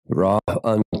Raw,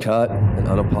 uncut, and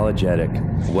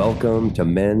unapologetic. Welcome to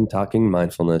Men Talking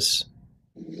Mindfulness.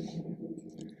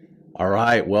 All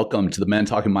right, welcome to the Men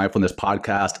Talking Mindfulness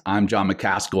podcast. I'm John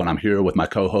McCaskill, and I'm here with my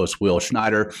co-host, Will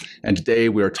Schneider. And today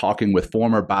we are talking with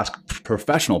former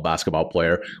professional basketball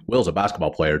player. Will's a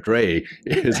basketball player. Dre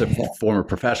is a former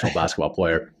professional basketball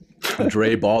player.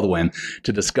 Dre Baldwin,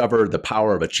 to discover the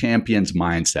power of a champion's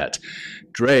mindset.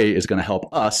 Dre is going to help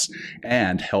us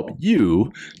and help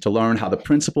you to learn how the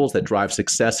principles that drive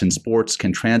success in sports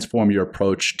can transform your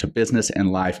approach to business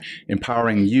and life,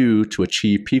 empowering you to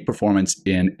achieve peak performance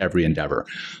in every endeavor.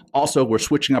 Also, we're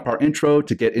switching up our intro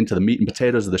to get into the meat and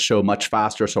potatoes of the show much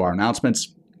faster. So our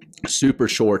announcements, super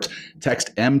short.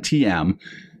 Text MTM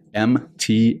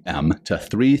to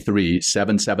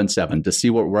 33777 to see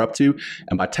what we're up to.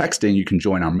 And by texting, you can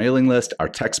join our mailing list, our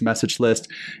text message list,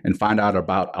 and find out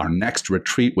about our next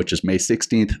retreat, which is May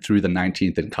 16th through the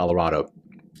 19th in Colorado.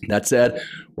 That said,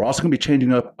 we're also going to be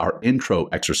changing up our intro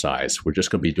exercise. We're just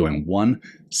going to be doing one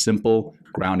simple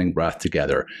grounding breath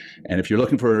together. And if you're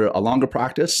looking for a longer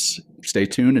practice, stay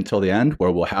tuned until the end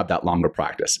where we'll have that longer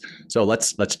practice. So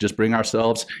let's just bring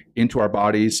ourselves into our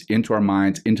bodies, into our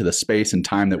minds, into the space and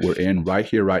time that we're in right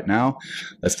here, right now.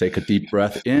 Let's take a deep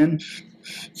breath in,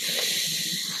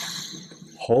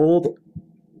 hold,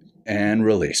 and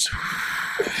release.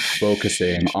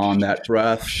 Focusing on that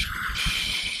breath.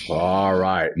 All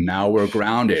right, now we're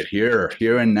grounded here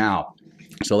and now.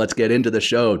 So let's get into the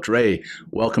show. Dre,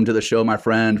 welcome to the show, my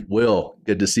friend. Will,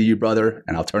 good to see you, brother,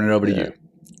 and I'll turn it over to you.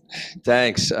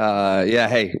 Thanks.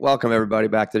 Hey, welcome everybody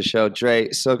back to the show.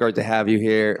 Dre, so great to have you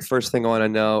here. First thing I want to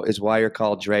know is why you're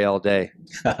called Dre all day.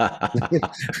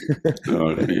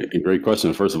 Great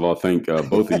question. First of all, thank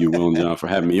both of you, Will and John, for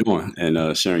having me on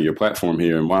and sharing your platform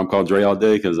here. And why I'm called Dre all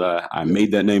day, because I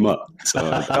made that name up. So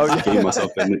I gave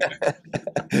myself that name.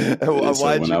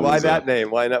 Why that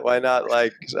name? Why not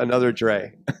like another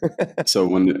Dre? So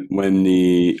when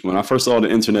I first saw the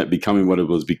internet becoming what it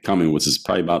was becoming, which is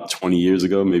probably about 20 years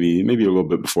ago, maybe a little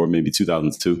bit before, maybe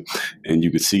 2002, and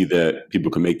you could see that people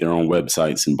could make their own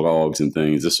websites and blogs and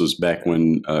things. This was back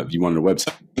when if you wanted a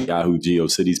website, Yahoo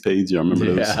GeoCities page. You remember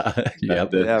those? Yeah,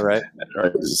 right.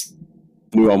 Right.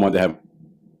 Knew I wanted to have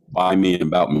by me and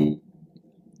about me.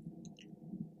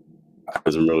 It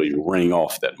doesn't really ring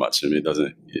off that much. I mean, it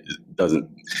doesn't.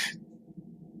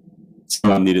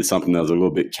 So I needed something that was a little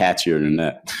bit catchier than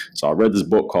that. So I read this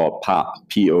book called Pop,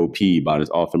 P-O-P, by this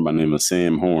author by the name of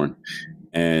Sam Horn.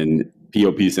 And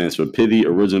P-O-P stands for Pithy,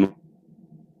 Original,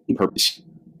 Purpose.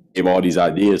 Gave all these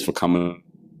ideas for coming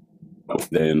up.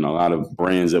 Then a lot of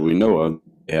brands that we know of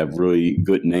have really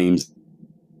good names.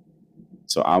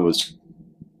 So I'm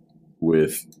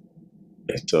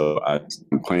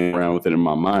playing around with it in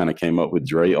my mind. I came up with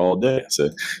Dre All Day.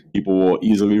 So people will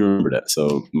easily remember that.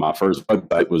 So my first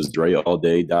website was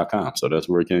dreallday.com. So that's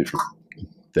where it came from.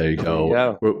 There you go.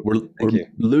 Yeah. We're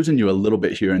losing you a little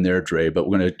bit here and there, Dre, but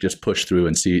we're going to just push through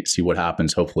and see what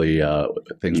happens. Hopefully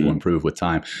things will improve with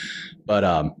time. But,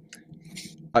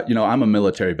 I'm a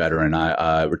military veteran.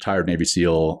 I retired Navy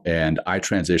SEAL, and I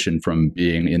transitioned from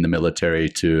being in the military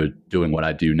to doing what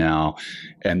I do now.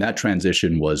 And that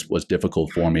transition was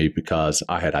difficult for me because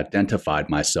I had identified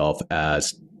myself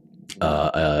as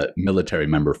a military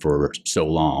member for so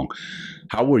long.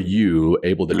 How were you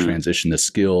able to transition the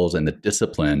skills and the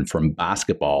discipline from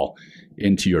basketball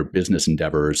into your business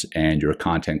endeavors and your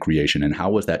content creation? And how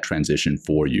was that transition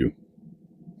for you?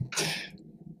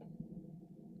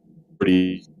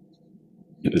 Is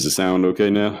the sound okay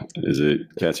now? Is it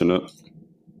catching up?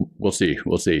 We'll see.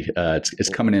 It's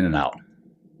coming in and out.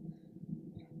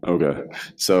 Okay.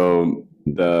 So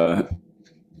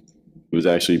it was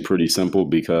actually pretty simple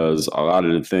because a lot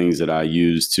of the things that I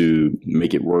used to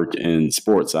make it work in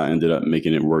sports, I ended up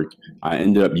making it work. I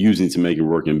ended up using to make it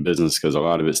work in business because a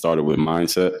lot of it started with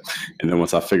mindset. And then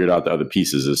once I figured out the other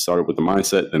pieces, it started with the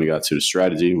mindset. Then it got to the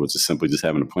strategy, which is simply just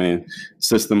having a plan.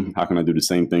 System, how can I do the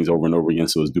same things over and over again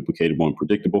so it's duplicatable and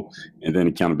predictable? And then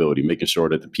accountability, making sure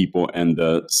that the people and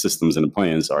the systems and the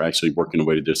plans are actually working the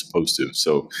way that they're supposed to.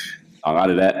 So a lot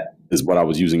of that is what I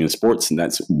was using in sports, and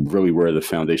that's really where the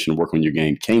foundation of work on your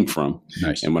game came from.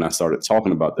 Nice. And when I started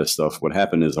talking about this stuff, what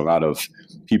happened is a lot of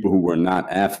people who were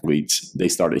not athletes, they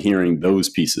started hearing those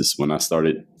pieces. When I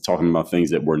started talking about things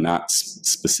that were not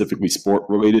specifically sport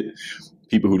related,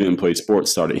 people who didn't play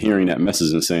sports started hearing that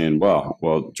message and saying,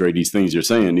 well, Dre, these things you're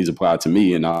saying, these apply to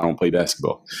me, and I don't play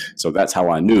basketball. So that's how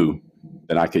I knew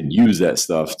that I could use that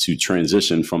stuff to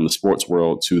transition from the sports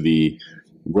world to the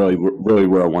really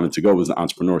where I wanted to go was the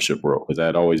entrepreneurship world, because I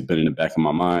had always been in the back of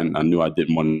my mind. I knew I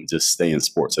didn't want to just stay in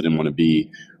sports. I didn't want to be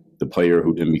the player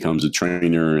who then becomes a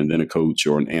trainer and then a coach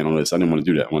or an analyst. I didn't want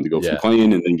to do that. I wanted to go from Yeah.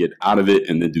 playing and then get out of it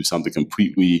and then do something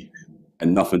completely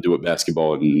and nothing to do with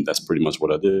basketball. And that's pretty much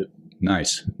what I did.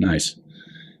 Nice.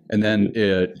 And then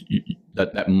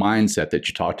that mindset that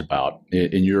you talked about,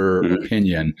 in your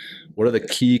opinion, what are the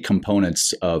key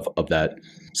components of that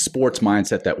sports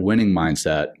mindset, that winning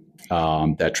mindset,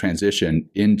 that transition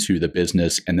into the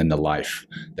business and then the life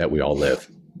that we all live?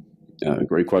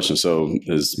 Great question. So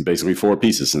there's basically 4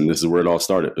 pieces, and this is where it all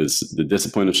started. It's the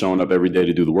discipline of showing up every day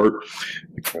to do the work,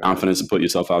 the confidence to put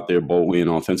yourself out there boldly and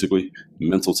authentically,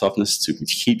 mental toughness to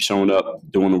keep showing up,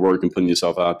 doing the work and putting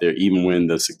yourself out there, even when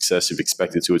the success you've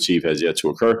expected to achieve has yet to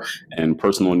occur, and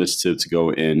personal initiative to go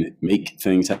and make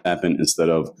things happen instead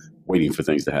of waiting for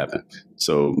things to happen.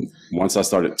 So once I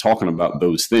started talking about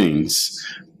those things,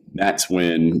 that's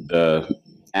when the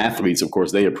athletes, of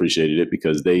course, they appreciated it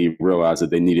because they realized that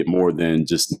they needed more than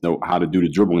just know how to do the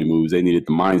dribbling moves. They needed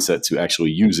the mindset to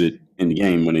actually use it in the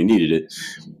game when they needed it.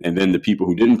 And then the people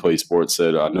who didn't play sports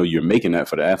said, I know you're making that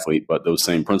for the athlete, but those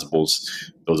same principles,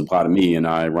 those apply to me, and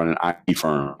I run an IT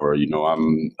firm, or,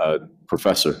 I'm a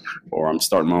professor, or I'm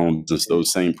starting my own business.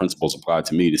 Those same principles apply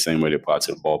to me the same way they apply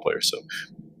to the ball player. So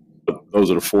those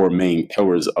are the 4 main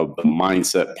pillars of the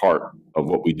mindset part of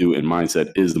what we do, and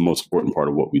mindset is the most important part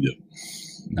of what we do.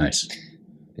 Nice.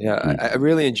 Yeah, I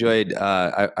really enjoyed.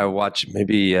 I watched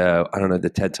maybe I don't know, the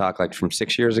TED Talk like from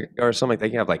 6 years ago or something. They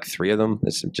can have like 3 of them.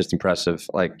 It's just impressive,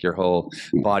 like your whole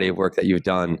body of work that you've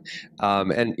done.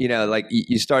 And like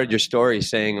you started your story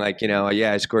saying like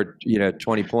I scored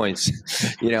 20 points,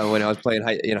 when I was playing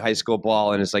high school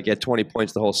ball, and it's like 20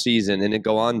 points the whole season, and then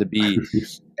go on to be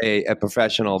a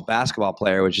professional basketball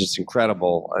player, which is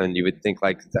incredible. And you would think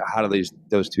like, how do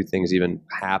those 2 things even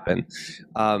happen?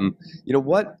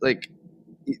 What like.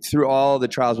 Through all the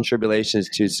trials and tribulations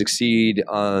to succeed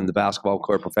on the basketball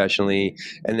court professionally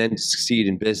and then to succeed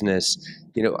in business,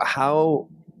 how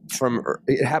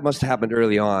it must have happened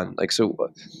early on. Like, so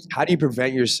how do you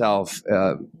prevent yourself,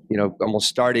 almost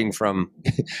starting from,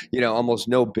 almost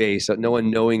no base, no one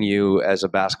knowing you as a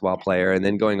basketball player and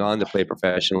then going on to play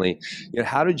professionally?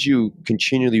 How did you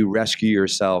continually rescue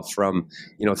yourself from,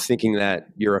 thinking that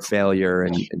you're a failure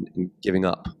and giving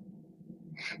up?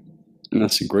 And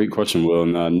that's a great question, Will.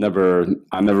 And I never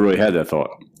really had that thought.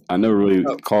 I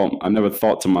never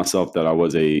thought to myself that I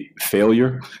was a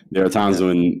failure. There are times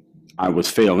when I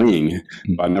was failing,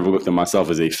 but I never looked at myself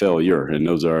as a failure. And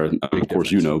those are, of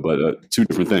course, but 2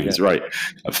 different things, right?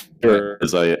 A failure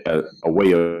is a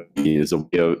way of,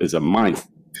 is a mind.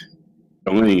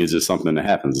 Failing is just something that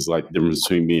happens. It's like the difference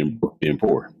between being broke and being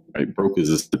poor. Right? Broke is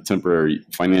just a temporary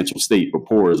financial state, but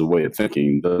poor is a way of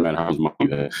thinking. Doesn't matter how much money you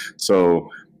have. So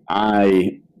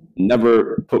I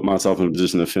never put myself in a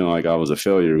position of feeling like I was a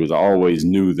failure, because I always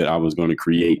knew that I was going to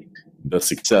create the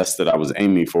success that I was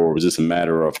aiming for. It was just a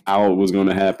matter of how it was going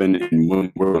to happen and when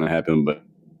it was going to happen. But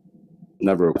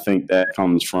never think that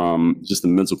comes from just the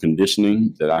mental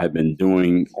conditioning that I had been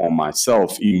doing on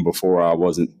myself even before I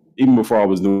was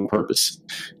doing purpose.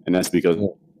 And that's because I've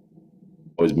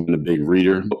always been a big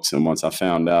reader of books. And once I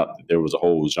found out that there was a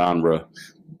whole genre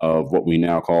of what we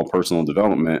now call personal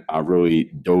development, I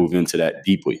really dove into that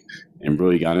deeply and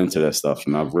really got into that stuff.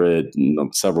 And I've read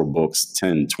several books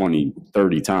 10, 20,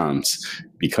 30 times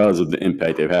because of the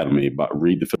impact they've had on me. But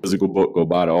read the physical book, go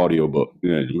buy the audio book,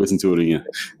 listen to it again,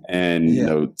 and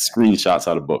screenshots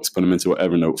out of books, put them into an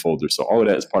Evernote folder. So all of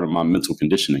that is part of my mental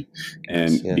conditioning.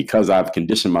 And because I've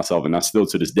conditioned myself, and I still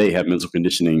to this day have mental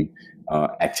conditioning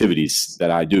activities that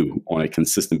I do on a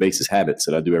consistent basis, habits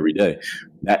that I do every day,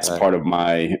 that's part of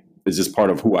it's just part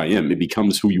of who I am. It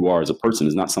becomes who you are as a person.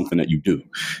 It's not something that you do.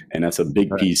 And that's a big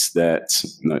piece that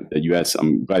you asked.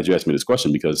 I'm glad you asked me this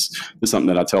question, because it's something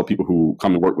that I tell people who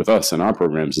come and work with us in our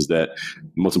programs, is that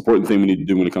the most important thing we need to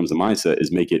do when it comes to mindset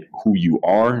is make it who you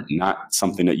are, not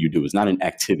something that you do. It's not an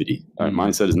activity. Right?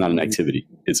 Mindset is not an activity.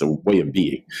 It's a way of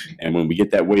being. And when we get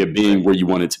that way of being where you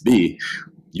want it to be,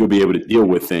 you'll be able to deal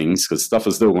with things, because stuff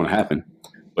is still going to happen.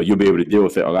 But you'll be able to deal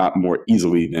with it a lot more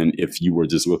easily than if you were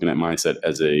just looking at mindset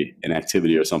as an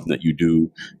activity or something that you do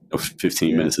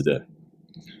 15 minutes a day.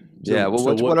 Yeah.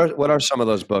 Well, what are some of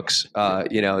those books?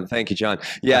 Thank you, John.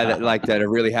 Yeah, that have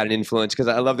really had an influence, because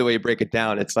I love the way you break it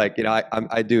down. It's like,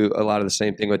 I do a lot of the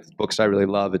same thing with books I really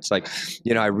love. It's like,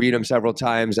 I read them several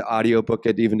times, audiobook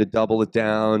it, even to double it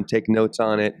down, take notes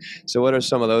on it. So what are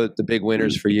some of the big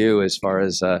winners for you as far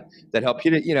as that help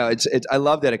you to, I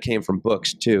love that it came from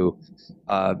books too,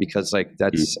 because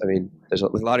there's a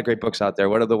lot of great books out there.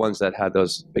 What are the ones that had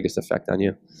those biggest effect on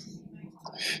you?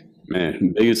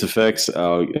 Man, biggest effects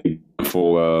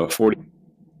for 40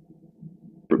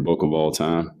 favorite book of all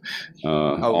time.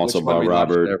 Also which by one we lost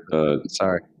you Robert. there?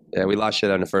 Sorry. Yeah, we lost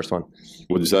you on the first one.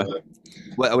 What did you say?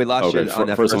 Well, we lost you on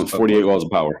that first one, book. 48 Laws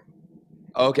of Power.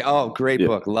 Okay. Oh, great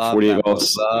book. Love 48 that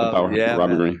Laws of Power. Yeah,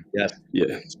 Robert man. Greene.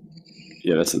 Yes.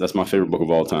 Yeah, that's my favorite book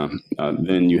of all time.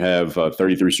 Then you have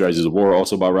 33 Strategies of War,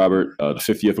 also by Robert. The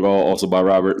 50th Law, also by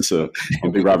Robert. So I'm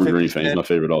a big Robert Greene fan. He's my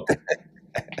favorite author.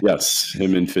 Yes,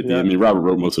 him and 50. Yeah. I mean, Robert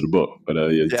wrote most of the book, but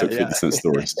he took 50 Cent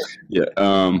stories. Yeah.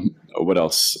 What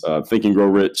else? Think and Grow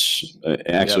Rich.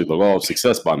 Actually, The Law of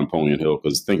Success by Napoleon Hill,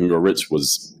 because Think and Grow Rich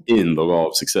was in The Law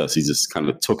of Success. He just kind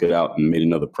of took it out and made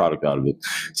another product out of it.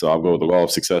 So I'll go with The Law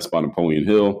of Success by Napoleon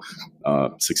Hill.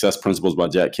 Success Principles by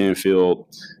Jack Canfield.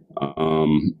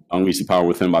 Unleash the Power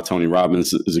Within by Tony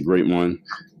Robbins is a great one.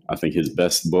 I think his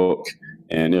best book.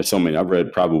 And there's so many. I'm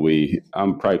probably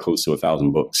close to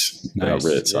 1,000 books that I've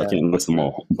read, so I can't list them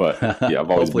all. But yeah,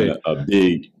 I've always been a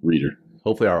big reader.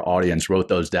 Hopefully our audience wrote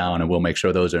those down, and we'll make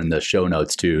sure those are in the show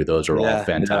notes too. Those are all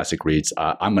fantastic reads.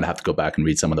 I'm going to have to go back and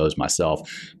read some of those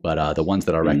myself, but the ones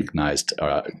that I recognized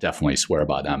definitely swear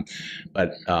by them.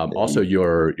 But also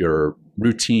your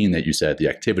routine that you said, the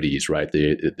activities, right?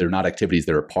 They're not activities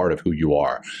that are part of who you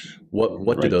are.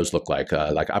 What do those look like?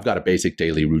 Like I've got a basic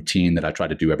daily routine that I try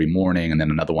to do every morning, and then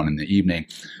another one in the evening.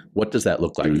 What does that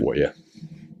look like for you?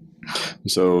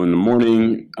 So in the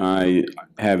morning, I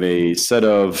have a set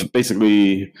of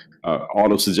basically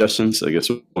auto suggestions, I guess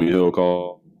what you'll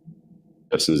call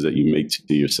suggestions that you make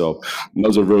to yourself. And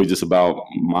those are really just about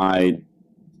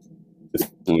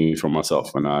for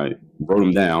myself. And I wrote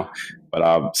them down, but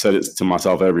I've said it to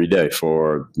myself every day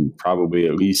for probably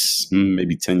at least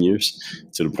maybe 10 years,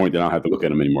 to the point that I don't have to look at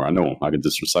them anymore. I know them. I can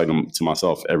just recite them to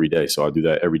myself every day. So I do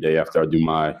that every day after I do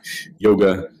my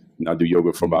yoga. And I do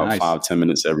yoga for about 5-10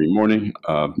 minutes every morning.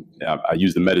 I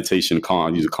use the meditation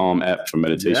Calm. I use a Calm app for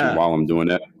meditation while I'm doing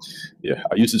that. Yeah,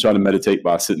 I used to try to meditate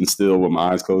by sitting still with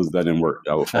my eyes closed. That didn't work.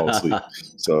 I would fall asleep.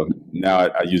 So now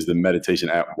I use the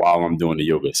meditation app while I'm doing the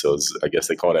yoga. So I guess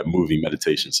they call that moving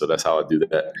meditation. So that's how I do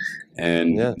that.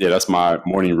 And that's my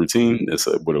morning routine. It's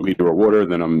with a liter of water.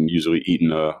 Then I'm usually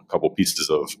eating a couple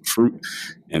pieces of fruit,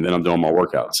 and then I'm doing my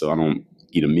workout. So I don't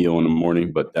eat a meal in the morning,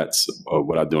 but that's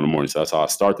what I do in the morning. So that's how I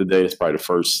start the day. It's probably the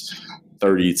first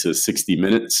 30 to 60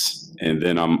 minutes, and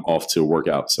then I'm off to a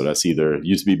workout. So that's used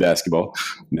to be basketball.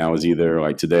 Now it's either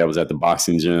like today I was at the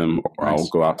boxing gym, or I'll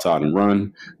go outside and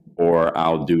run, or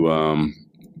I'll do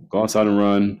go outside and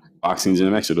run, boxing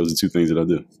gym. Actually, those are two things that I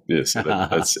do. Yeah, so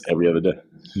that's every other day.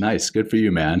 Nice. Good for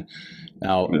you, man.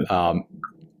 Now,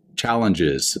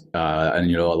 challenges,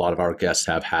 and a lot of our guests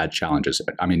have had challenges.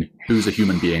 I mean, who's a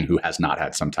human being who has not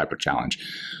had some type of challenge?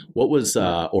 What was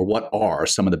or what are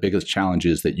some of the biggest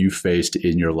challenges that you faced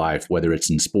in your life, whether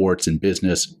it's in sports and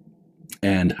business,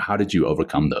 and how did you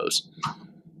overcome those?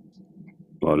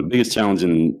 Well, the biggest challenge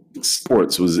in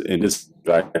sports was in this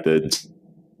fact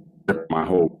that my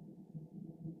whole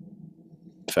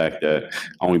fact that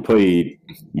I only played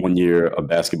 1 year of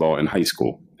basketball in high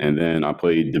school. And then I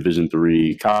played Division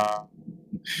III college.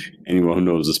 Anyone who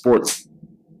knows the sports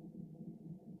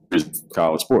is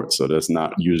college sports. So that's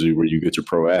not usually where you get your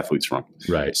pro athletes from.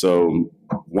 Right. So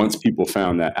once people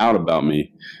found that out about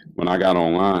me, when I got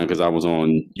online, because I was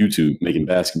on YouTube making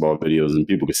basketball videos and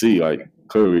people could see, like,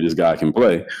 clearly this guy can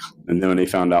play. And then when they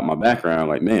found out my background,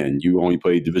 like, man, you only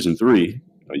played Division III.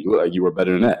 You look like you were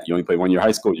better than that. You only played 1 year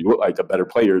high school. You look like a better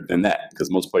player than that, because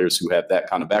most players who have that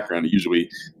kind of background usually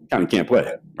kind of can't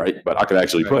play, right? But I could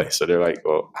actually play. So they're like,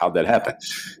 well, how'd that happen?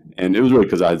 And it was really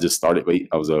because I just started late.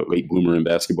 I was a late bloomer in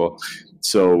basketball.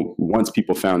 So once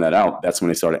people found that out, that's when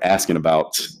they started asking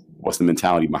about what's the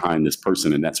mentality behind this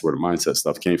person. And that's where the mindset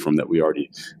stuff came from that we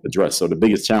already addressed. So the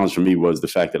biggest challenge for me was the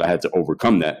fact that I had to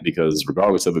overcome that, because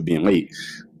regardless of it being late,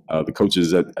 the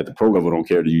coaches at the pro level don't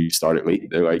care that you started late.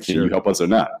 They're like, can you help us or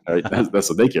not? Right? That's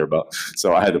what they care about.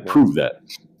 So I had to prove that.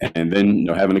 And then,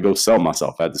 having to go sell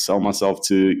myself. I had to sell myself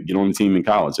to get on the team in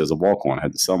college as a walk-on. I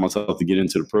had to sell myself to get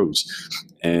into the pros.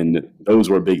 And those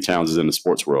were big challenges in the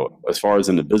sports world. As far as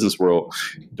in the business world,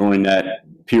 during that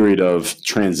period of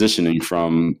transitioning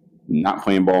from not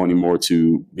playing ball anymore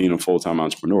to being a full-time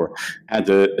entrepreneur, I had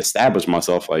to establish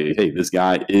myself like, hey, this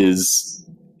guy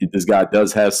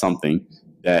does have something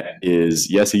that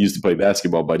is, yes, he used to play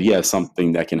basketball, but he has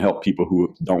something that can help people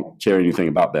who don't care anything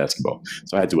about basketball.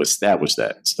 So I had to establish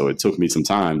that. So it took me some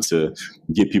time to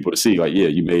get people to see, like, yeah,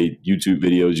 you made YouTube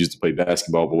videos, used to play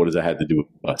basketball, but what does that have to do with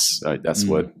us? Right? That's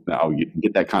what I would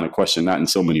get that kind of question, not in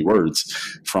so many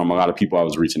words, from a lot of people I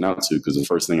was reaching out to, because the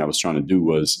first thing I was trying to do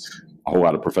was a whole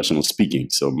lot of professional speaking.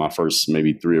 So my first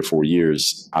maybe 3 or 4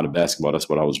 years out of basketball, that's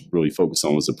what I was really focused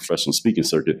on, was the professional speaking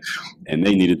circuit. And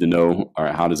they needed to know, all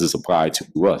right, how does this apply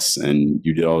to us? And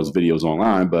you did all those videos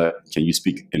online, but can you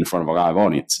speak in front of a live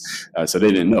audience? So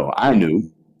they didn't know. I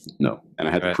knew. No. And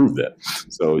I had to prove that.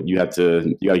 So you got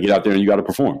to get out there and you got to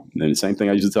perform. And the same thing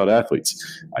I used to tell the athletes.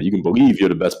 You can believe you're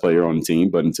the best player on the team,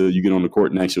 but until you get on the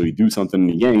court and actually do something in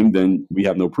the game, then we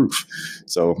have no proof.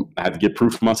 So I had to get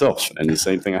proof for myself. And the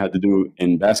same thing I had to do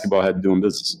in basketball, I had to do in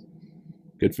business.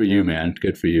 Good for you, man.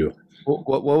 Good for you.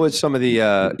 What was some of the,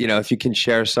 if you can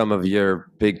share some of your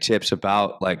big tips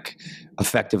about like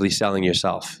effectively selling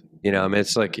yourself? I mean,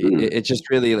 it's like, it's just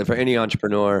really for any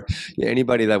entrepreneur,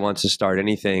 anybody that wants to start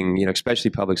anything,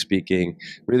 especially public speaking,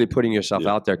 really putting yourself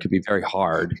out there could be very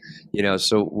hard,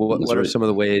 so what are some of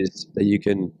the ways that you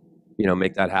can,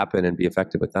 make that happen and be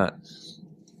effective with that?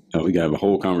 We got to have a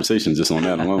whole conversation just on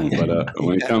that alone. But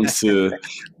when it comes to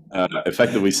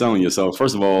effectively selling yourself,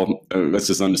 first of all, let's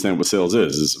just understand what sales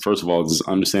is. First of all, just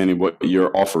understanding what your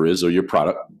offer is, or your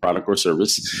product or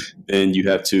service. Then you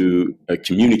have to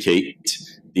communicate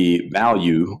the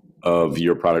value of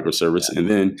your product or service, and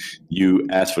then you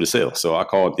ask for the sale. So I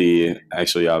call it I've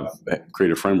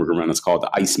created a framework around it's called the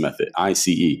ICE method,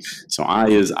 ICE. So I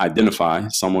is identify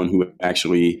someone who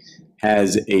actually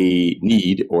has a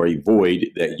need or a void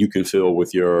that you can fill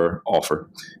with your offer.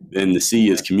 Then the C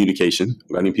is communication,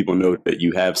 letting people know that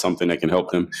you have something that can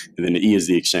help them. And then the E is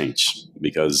the exchange,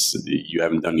 because you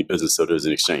haven't done any business, so there's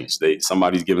an exchange.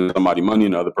 Somebody's giving somebody money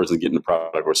and the other person's getting the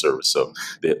product or service. So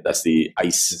that's the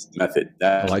ICE method.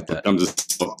 I like that.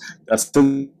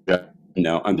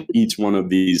 Now, under each one of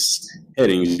these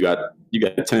headings, you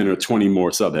got 10 or 20 more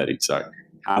subheadings. Sorry.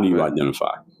 How do you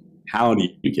identify? How do you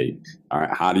communicate? All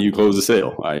right. How do you close the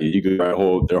sale? All right. You could write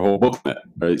their whole book on that.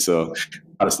 Right. So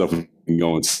a lot of stuff can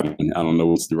go in. I don't know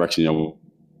which direction y'all.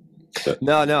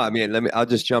 No. I mean, I'll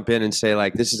just jump in and say,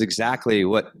 like, this is exactly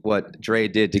what Dre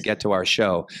did to get to our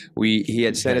show. He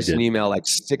had sent us an email like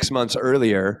 6 months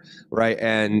earlier, right?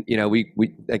 And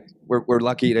we're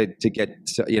lucky to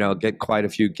get quite a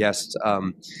few guest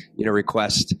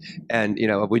requests, and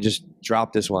we just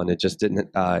dropped this one. It just didn't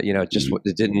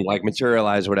it didn't like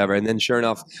materialize or whatever. And then sure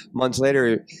enough, months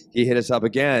later he hit us up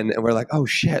again, and we're like, oh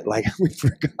shit, like we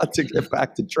forgot to get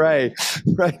back to Dre,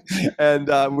 right?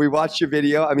 And we watched your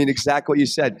video. I mean, exactly what you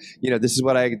said. This is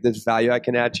this value I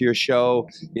can add to your show.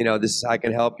 This is how I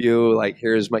can help you. Like,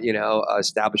 here's my,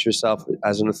 establish yourself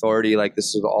as an authority. Like,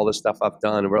 this is all the stuff I've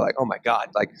done. And we're like, oh my God,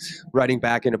 like writing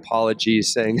back in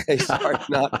apologies saying, hey, sorry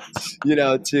not,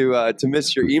 to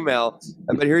miss your email.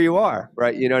 But here you are,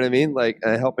 right? You know what I mean? Like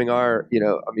helping our,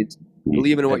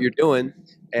 believing in what you're doing.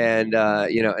 And,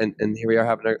 and here we are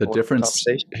having a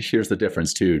conversation. Here's the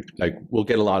difference too. Like, we'll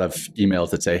get a lot of emails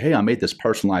that say, hey, I made this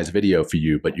personalized video for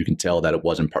you, but you can tell that it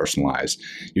wasn't personalized.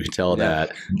 You can tell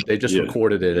that they just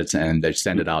recorded it and they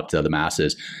send it out to the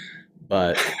masses.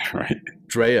 But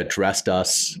Dre addressed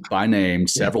us by name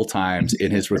several times in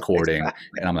his recording.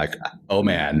 And I'm like, oh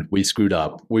man, we screwed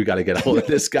up. We got to get a hold of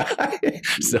this guy.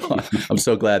 So I'm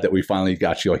so glad that we finally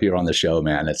got you here on the show,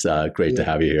 man. It's great to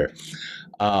have you here.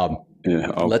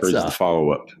 Let's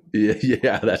follow up.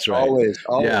 Yeah, that's right. Always.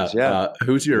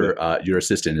 Who's your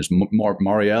assistant? Is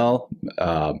Marielle?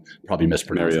 Probably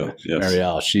mispronounced. Marielle, yes.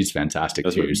 Marielle, she's fantastic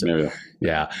too. Marielle.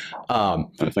 Yeah.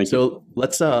 Thank you.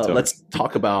 Let's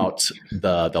talk about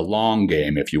the long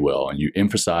game, if you will, and you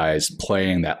emphasize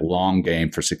playing that long game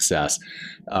for success.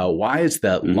 Why is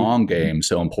that long game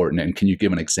so important? And can you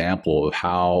give an example of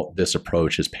how this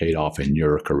approach has paid off in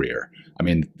your career? I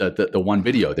mean, the one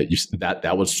video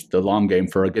that was the long game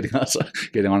for getting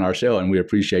on our show, and we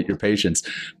appreciate your patience.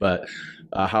 But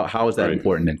how is that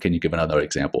important? And can you give another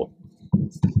example?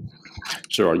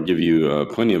 Sure, I can give you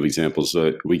plenty of examples.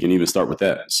 We can even start with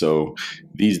that. So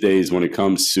these days, when it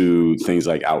comes to things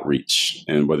like outreach,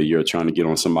 and whether you're trying to get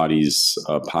on somebody's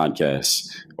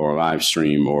podcast or a live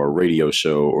stream or a radio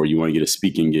show, or you want to get a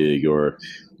speaking gig, or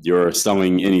you're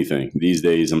selling anything these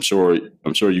days, I'm sure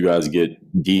you guys get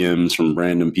DMs from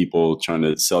random people trying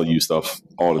to sell you stuff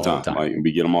all the time. Like,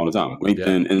 we get them all the time.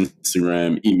 LinkedIn,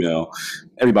 Instagram, email,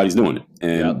 everybody's doing it.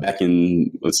 And back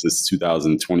in,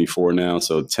 2024 now,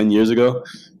 so 10 years ago,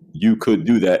 you could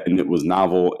do that and it was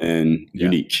novel and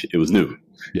unique. It was new.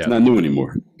 It's not new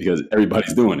anymore because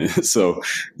everybody's doing it. So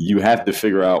you have to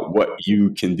figure out what you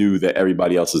can do that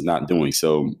everybody else is not doing.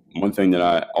 So one thing that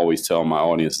I always tell my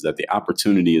audience is that the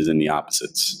opportunity is in the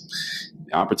opposites.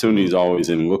 The opportunity is always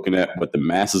in looking at what the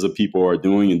masses of people are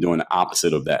doing and doing the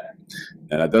opposite of that.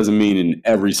 And that doesn't mean in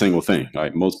every single thing.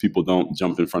 Right? Most people don't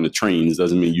jump in front of trains.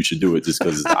 Doesn't mean you should do it just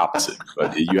because it's the opposite.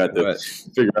 But you have to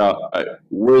figure out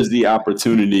where's the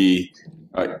opportunity.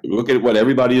 Look at what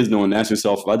everybody is doing. Ask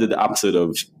yourself, if I did the opposite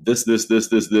of this,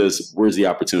 where's the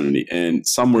opportunity? And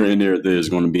somewhere in there, there's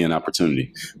going to be an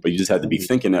opportunity. But you just have to be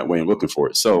thinking that way and looking for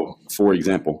it. So, for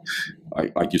example,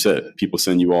 like you said, people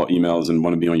send you all emails and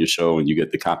want to be on your show, and you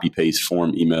get the copy paste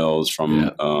form emails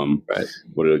from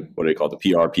what are they called,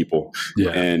 the PR people. Yeah.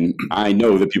 And I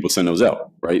know that people send those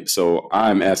out, right? So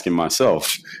I'm asking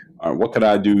myself, what could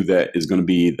I do that is going to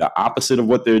be the opposite of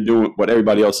what they're doing, what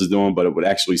everybody else is doing, but it would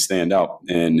actually stand out?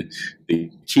 And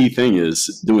the key thing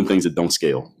is doing things that don't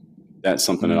scale. That's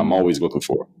something that I'm always looking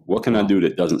for. What can I do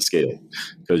that doesn't scale?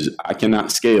 Because I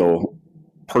cannot scale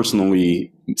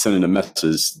personally sending a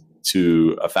message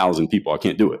to 1,000 people. I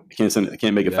can't do it. I can't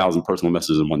make 1,000 personal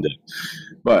messages in one day.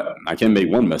 But I can make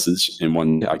one message in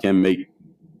one day. I can make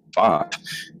 5,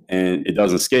 and it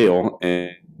doesn't scale.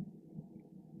 And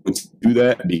to do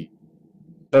that,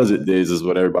 because it is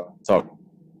what everybody's talking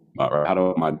about, right? How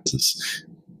do I my business?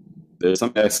 There's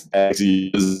some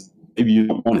actually maybe you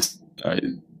don't want to, right?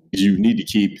 You need to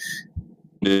keep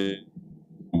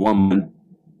one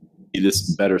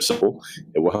this better, so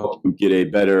it will help you get a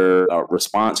better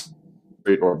response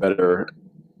rate or better,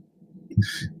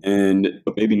 and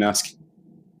maybe not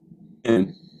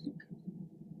and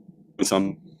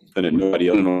something that nobody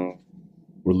else knows.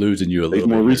 We're losing you a little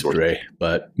bit, more Dre,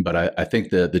 but I think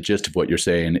the gist of what you're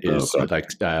saying is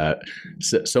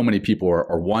so many people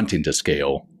are wanting to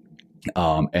scale,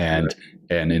 and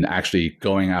in actually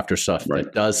going after stuff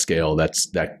that does scale,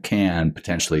 that can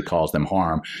potentially cause them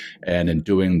harm, and in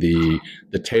doing the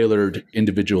tailored,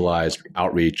 individualized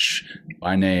outreach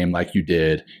by name like you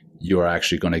did, you're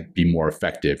actually going to be more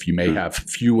effective. You may have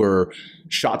fewer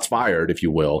shots fired, if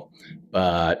you will,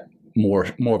 but more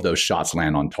of those shots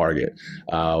land on target.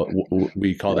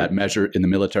 We call that measure in the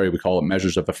military. We call it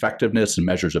measures of effectiveness and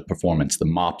measures of performance, the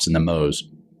MOPs and the MOs.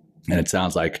 And it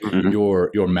sounds like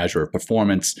your measure of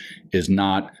performance is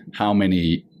not how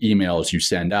many emails you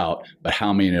send out, but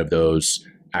how many of those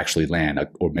actually land,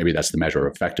 or maybe that's the measure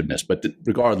of effectiveness. But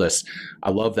regardless,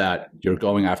 I love that you're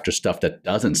going after stuff that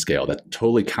doesn't scale. That's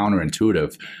totally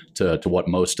counterintuitive to what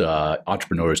most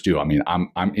entrepreneurs do. I mean,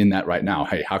 I'm in that right now.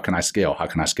 Hey, how can I scale? How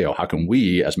can I scale? How can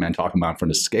we, as men talking about, from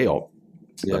the scale?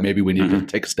 Yeah. But maybe we need to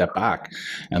take a step back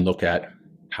and look at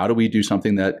how do we do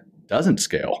something that doesn't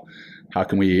scale? How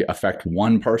can we affect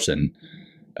one person,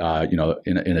 in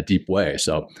a deep way?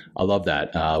 So I love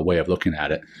that way of looking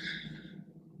at it.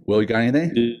 Will, you got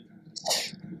anything?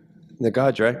 The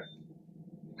gods, right?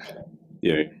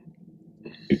 Yeah.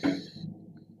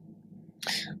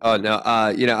 Oh no,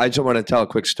 I just want to tell a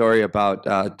quick story about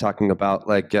talking about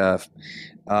not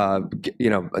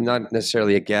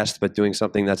necessarily a guest, but doing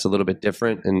something that's a little bit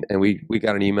different. And we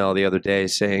got an email the other day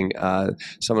saying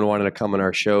someone wanted to come on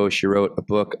our show. She wrote a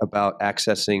book about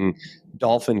accessing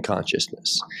dolphin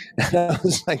consciousness. And I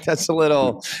was like, that's a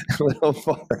little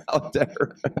far out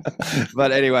there.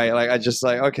 But anyway, I just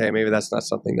okay, maybe that's not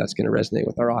something that's going to resonate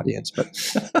with our audience. But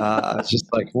it's just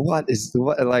what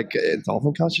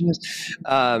dolphin consciousness?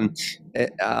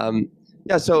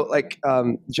 Yeah. So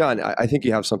John, I think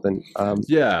you have something. I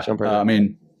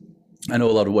mean, I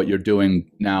know a lot of what you're doing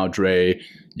now, Dre.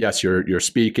 Yes, you're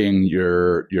speaking,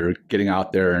 you're getting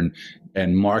out there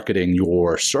and marketing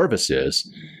your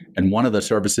services. And one of the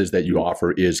services that you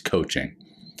offer is coaching.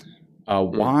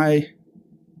 Why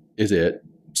is it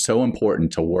so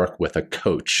important to work with a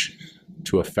coach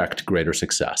to affect greater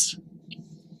success?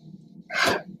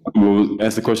 Well,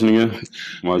 ask the question again.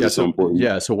 Why is it so important?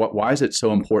 Yeah. So why is it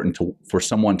so important for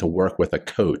someone to work with a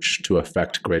coach to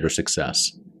affect greater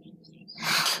success?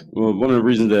 Well, one of the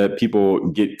reasons that people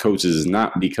get coaches is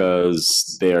not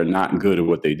because they are not good at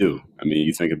what they do. I mean,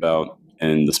 you think about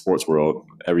in the sports world,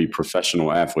 every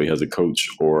professional athlete has a coach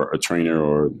or a trainer,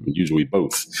 or usually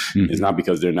both. Mm-hmm. It's not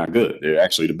because they're not good. They're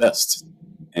actually the best.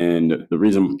 And the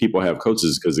reason people have coaches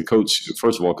is because the coach,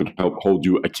 first of all, can help hold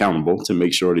you accountable to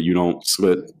make sure that you don't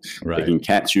slip. Right. They can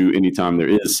catch you anytime there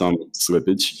is some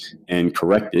slippage and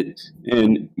correct it.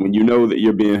 And when you know that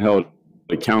you're being held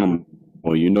accountable,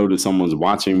 or you know that someone's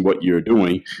watching what you're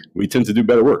doing, we tend to do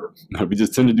better work. We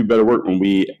just tend to do better work when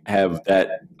we have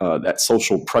that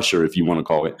social pressure, if you want to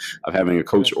call it, of having a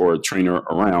coach or a trainer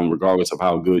around, regardless of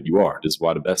how good you are. This is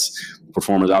why the best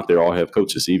performers out there all have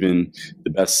coaches. Even the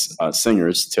best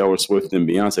singers, Taylor Swift and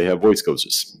Beyonce, have voice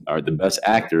coaches. All right, the best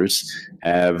actors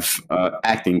have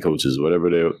acting coaches, whatever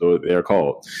they're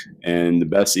called. And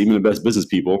even the best business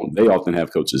people, they often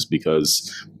have coaches,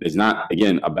 because it's not,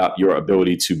 again, about your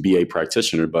ability to be a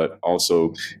practitioner, but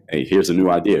also, hey, here's a new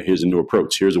idea, here's a new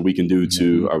approach, here's what we can do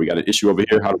to, we got an issue over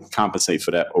here, how to compensate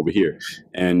for that over here.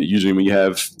 And usually when you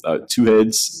have two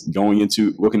heads going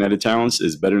into looking at a challenge,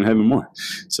 is better than having one.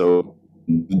 So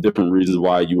different reasons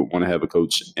why you would want to have a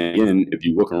coach. And again, if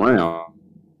you look around,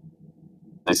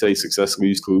 they say success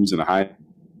leaves clues, and a high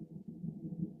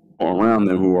around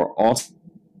them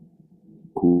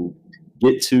who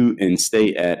get to and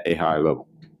stay at a high level.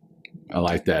 I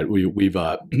like that.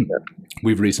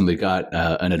 We've recently got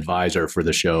an advisor for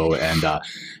the show, and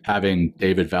having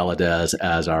David Valadez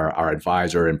as our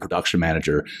advisor and production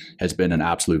manager has been an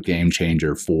absolute game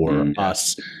changer for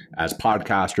us as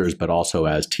podcasters, but also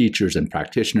as teachers and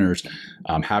practitioners.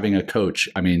 Having a coach,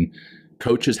 I mean,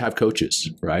 coaches have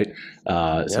coaches, right?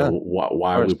 So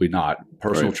why would we not?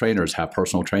 Personal trainers have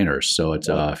personal trainers. So it's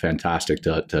fantastic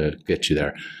to get you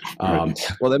there. Well,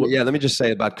 let me just say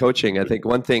about coaching. I think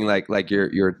one thing like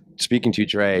you're speaking to,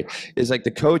 Dre, is like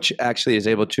the coach actually is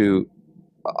able to,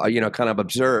 kind of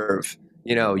observe,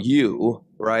 you,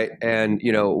 right? And,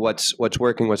 what's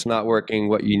working, what's not working,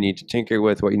 what you need to tinker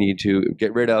with, what you need to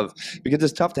get rid of, because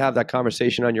it's tough to have that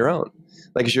conversation on your own.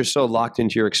 Like, 'cause you're so locked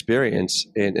into your experience,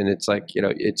 and it's like,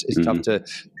 it's tough to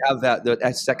have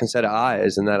that second set of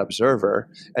eyes and that observer,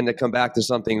 and to come back to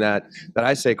something that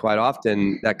I say quite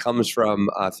often that comes from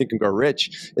Think and Grow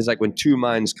Rich, is like when two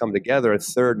minds come together, a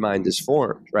third mind is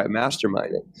formed, right?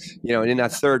 Masterminding, and in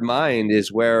that third mind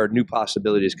is where new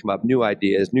possibilities come up, new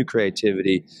ideas, new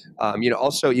creativity,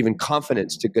 also even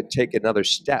confidence to take another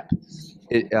step.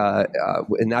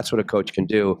 And that's what a coach can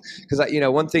do. Because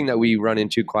one thing that we run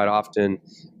into quite often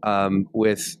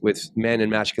with men and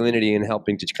masculinity, and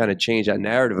helping to kind of change that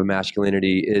narrative of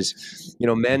masculinity, is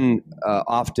men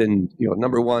often,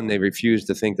 number one, they refuse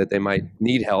to think that they might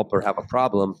need help or have a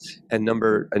problem, and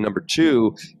number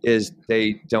two is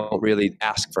they don't really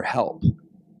ask for help.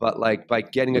 But like by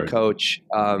getting a coach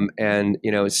and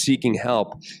seeking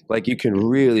help, like you can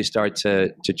really start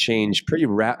to change pretty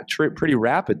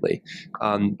rapidly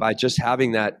by just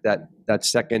having that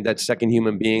second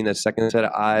human being, that second set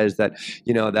of eyes, that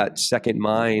second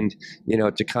mind,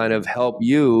 to kind of help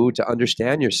you to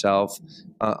understand yourself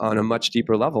on a much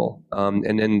deeper level.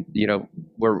 And then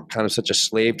we're kind of such a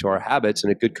slave to our habits,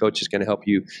 and a good coach is going to help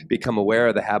you become aware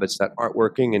of the habits that aren't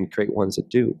working and create ones that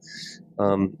do.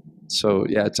 So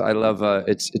yeah, I love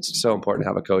it's so important to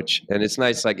have a coach, and it's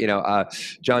nice. Like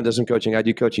John does some coaching, I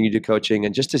do coaching, you do coaching,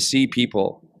 and just to see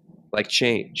people like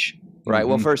change, right?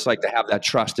 Well, first, like to have that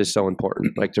trust is so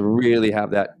important. Like to really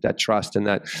have that trust and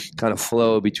that kind of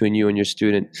flow between you and your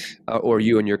student, or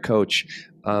you and your coach.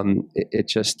 You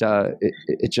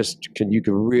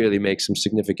can really make some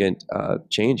significant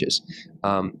changes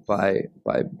by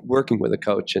working with a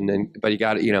coach, but you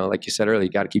got to, like you said earlier,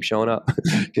 you got to keep showing up,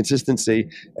 consistency,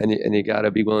 and you got to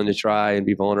be willing to try and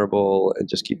be vulnerable and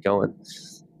just keep going.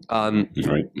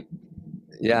 Right.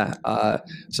 Yeah.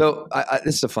 So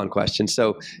this is a fun question.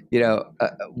 So,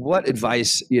 what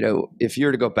advice, if you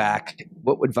were to go back,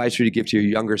 what advice would you give to your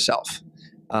younger self?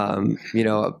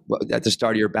 At the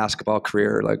start of your basketball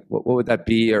career, like what would that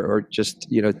be? Or just,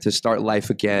 to start life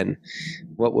again,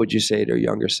 what would you say to your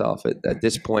younger self at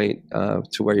this point,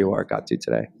 to where you got to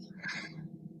today?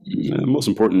 Most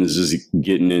important is just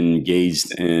getting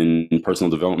engaged in personal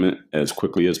development as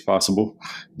quickly as possible,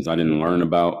 because I didn't learn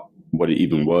about what it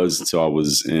even was until I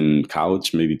was in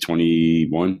college, maybe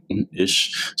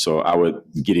 21-ish. So I would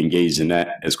get engaged in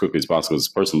that as quickly as possible. As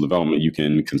personal development, you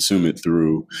can consume it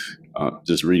through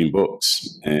just reading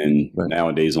books. And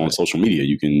nowadays on social media,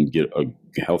 you can get a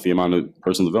healthy amount of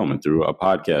personal development through a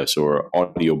podcast or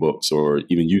audiobooks or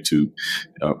even YouTube,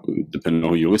 depending on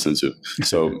who you listen to.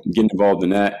 So getting involved in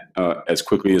that as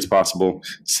quickly as possible.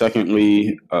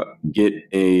 Secondly, get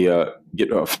a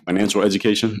financial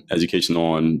education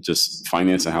on just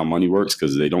finance and how money works,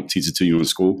 because they don't teach it to you in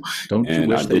school. Don't you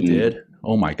wish they did?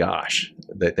 Oh my gosh.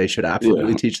 They should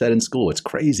absolutely teach that in school. It's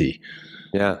crazy.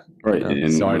 Yeah. Right.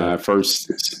 And when I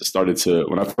first started to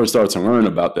learn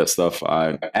about that stuff,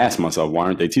 I asked myself, why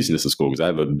aren't they teaching this in school? Because I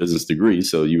have a business degree.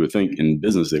 So you would think in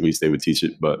business, at least they would teach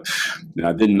it. But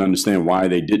I didn't understand why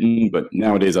they didn't. But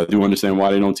nowadays I do understand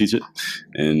why they don't teach it.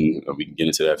 And we can get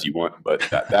into that if you want. But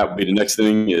that would be the next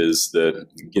thing, is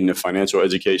getting a financial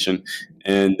education.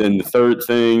 And then the third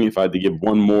thing, if I had to give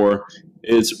one more,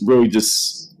 is really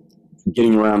just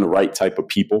getting around the right type of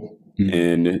people.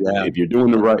 And if you're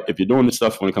doing if you're doing the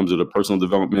stuff when it comes to the personal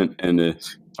development and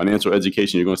the financial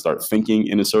education, you're going to start thinking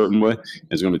in a certain way.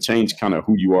 It's going to change kind of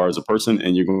who you are as a person,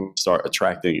 and you're going to start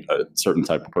attracting a certain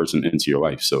type of person into your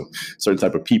life. So certain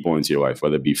type of people into your life,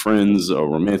 whether it be friends or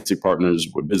romantic partners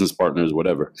or business partners,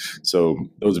 whatever. So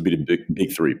those would be the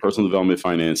big three: personal development,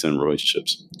 finance, and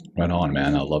relationships. Right on,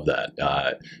 man. I love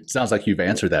that. Sounds like you've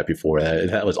answered that before.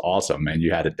 That was awesome, man.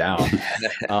 You had it down.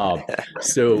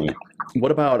 So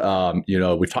what about,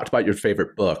 we've talked about your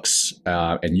favorite books,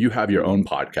 and you have your own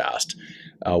podcast.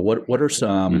 What are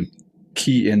some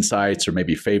key insights or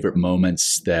maybe favorite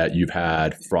moments that you've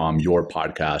had from your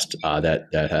podcast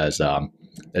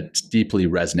that's deeply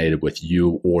resonated with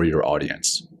you or your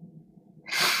audience?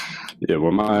 Yeah,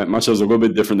 well, my show's a little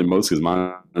bit different than most because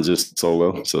mine is just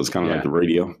solo. So it's kind of like the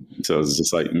radio. So it's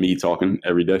just like me talking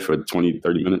every day for 20,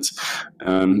 30 minutes.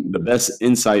 The best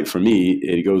insight for me,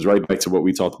 it goes right back to what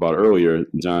we talked about earlier,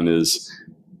 John, is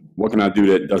what can I do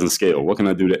that doesn't scale? What can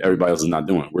I do that everybody else is not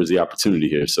doing? Where's the opportunity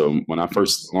here? So when I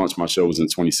first launched my show was in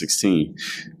 2016.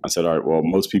 I said, all right, well,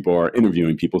 most people are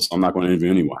interviewing people, so I'm not going to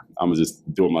interview anyone. I'm going to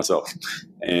just do it myself.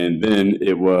 And then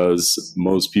it was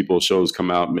most people's shows come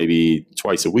out maybe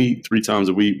twice a week, 3 times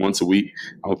a week, once a week.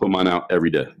 I would put mine out every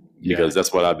day because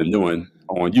that's what I've been doing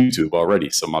on YouTube already.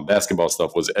 So my basketball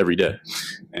stuff was every day.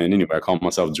 And anyway, I call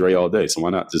myself Dre all day. So why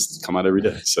not just come out every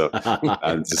day? So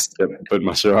I just kept putting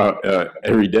my show out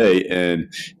every day.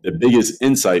 And the biggest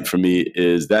insight for me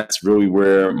is that's really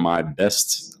where my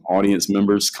best audience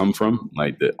members come from.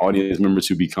 Like the audience members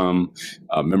who become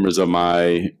members of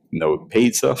my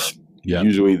paid stuff. Yeah.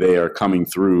 Usually they are coming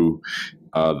through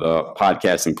the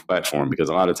podcasting platform because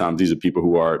a lot of times these are people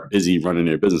who are busy running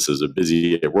their businesses or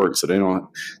busy at work. So they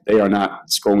are not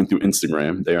scrolling through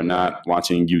Instagram. They are not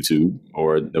watching YouTube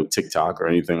or TikTok or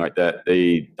anything like that.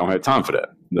 They don't have time for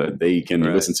that. They can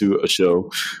listen to a show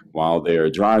while they're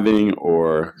driving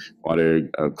or while they're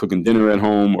cooking dinner at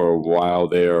home or while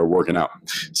they're working out.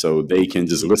 So they can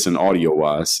just listen audio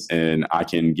wise and I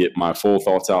can get my full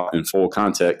thoughts out in full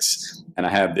context and I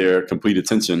have their complete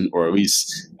attention, or at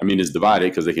least, it's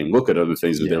divided because they can look at other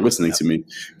things that they're listening to me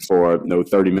for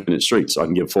 30 minutes straight. So I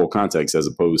can give full context as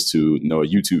opposed to a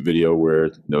YouTube video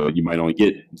where you might only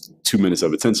get 2 minutes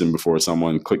of attention before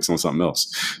someone clicks on something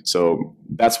else. So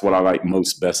that's what I like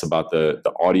best about the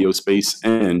audio space.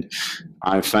 And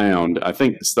I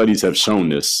think studies have shown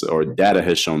this, or data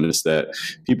has shown this, that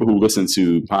people who listen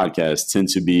to podcasts tend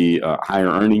to be higher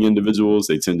earning individuals.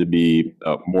 They tend to be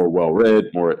more well-read,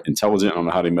 more intelligent. I don't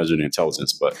know how they measure the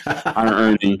intelligence, but higher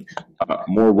earning,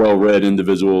 more well-read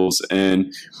individuals.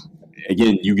 And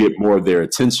again, you get more of their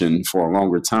attention for a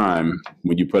longer time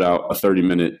when you put out a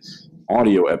 30-minute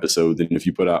audio episode than if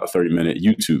you put out a 30-minute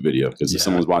YouTube video. Because if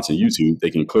someone's watching YouTube, they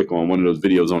can click on one of those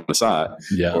videos on the side.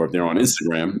 Yeah. Or if they're on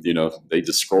Instagram, they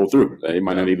just scroll through. They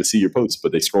might not even see your post,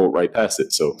 but they scroll right past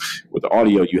it. So with the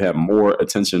audio, you have more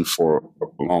attention for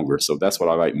longer. So that's what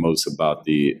I like most about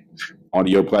the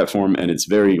audio platform. And it's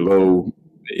very low.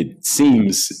 It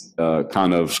seems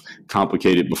kind of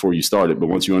complicated before you start it, but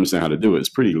once you understand how to do it, it's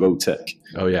pretty low tech.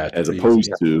 Oh yeah, as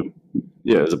opposed to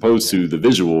the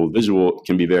visual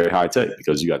can be very high tech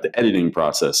because you got the editing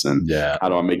process and how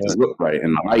do I make this look right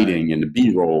and lighting and the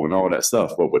B-roll and all that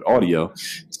stuff. But with audio,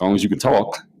 as long as you can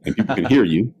talk and people can hear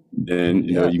you, then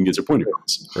you can get your point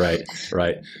across.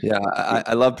 Right. Yeah,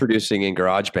 I love producing in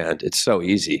GarageBand. It's so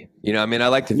easy. I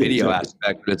like the video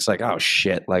aspect, but it's like, oh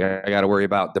shit, like I got to worry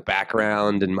about the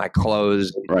background and my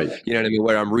clothes. Right. You know what I mean?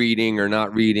 Where I'm reading or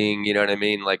not reading. You know what I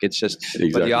mean? Like it's just,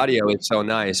 but the audio is so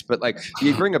nice. But like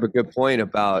you bring up a good point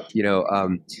about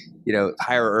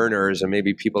higher earners and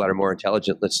maybe people that are more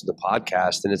intelligent listen to the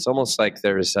podcast, and it's almost like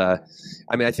there's, I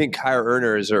think higher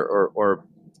earners or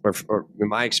in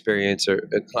my experience, or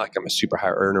it's not like I'm a super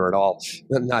high earner at all,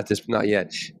 not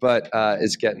yet, but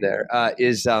it's getting there.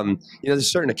 There's a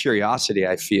certain curiosity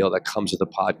I feel that comes with the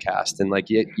podcast, and like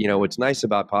what's nice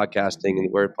about podcasting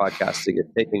and where podcasting is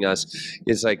taking us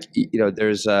is like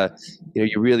there's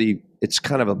it's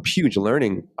kind of a huge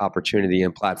learning opportunity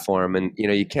and platform. And,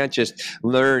 you can't just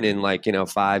learn in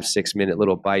 5-6 minute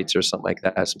little bites or something like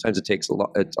that. Sometimes it takes a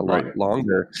lot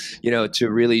longer, to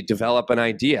really develop an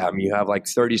idea. You have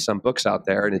 30 some books out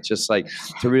there, and it's just like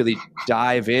to really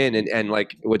dive in and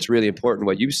like what's really important,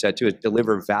 what you said too, is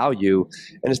deliver value.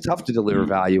 And it's tough to deliver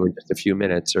value in just a few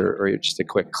minutes or just a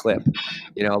quick clip.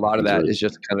 A lot of that is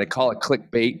just they call it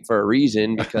clickbait for a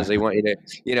reason because they want you to,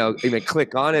 you may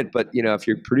click on it, but if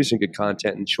you're producing good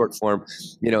content in short form,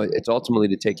 it's ultimately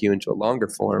to take you into a longer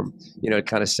form, to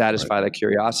kind of satisfy that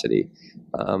curiosity.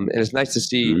 And it's nice to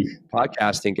see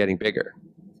podcasting getting bigger.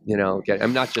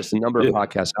 I'm not just the number of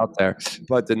podcasts out there,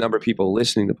 but the number of people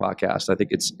listening to podcasts. I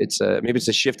think maybe it's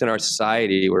a shift in our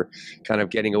society. We're kind of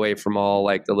getting away from all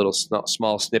like the little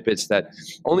small snippets that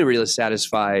only really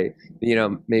satisfy,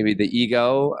 maybe the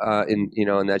ego in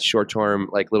that short term,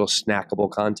 like little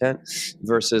snackable content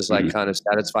versus like kind of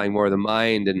satisfying more of the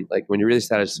mind. And like when you're really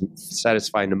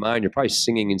satisfying the mind, you're probably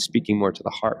singing and speaking more to the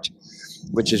heart,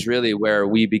 which is really where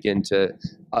we begin to,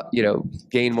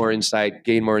 gain more insight,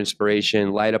 gain more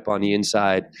inspiration, light up on the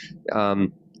inside,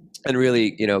 and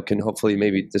really, can hopefully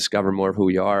maybe discover more of who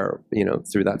we are,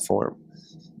 through that form.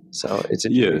 So it's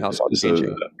interesting how it's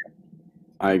changing.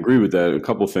 I agree with that. A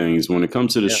couple things. When it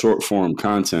comes to the short form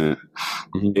content,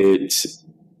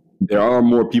 there are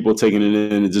more people taking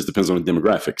it in. It just depends on the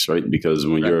demographics, right? Because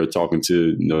when you're talking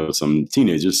to some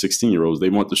teenagers, 16-year-olds, they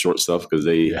want the short stuff because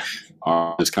they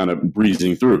are just kind of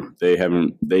breezing through. They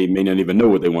may not even know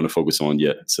what they want to focus on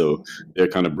yet. So they're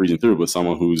kind of breezing through. But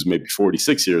someone who's maybe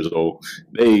 46 years old,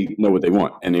 they know what they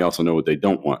want and they also know what they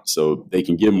don't want. So they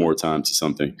can give more time to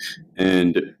something.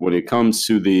 And when it comes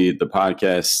to the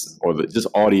podcast or just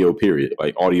audio period,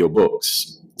 like audio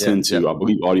books, I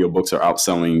believe audiobooks are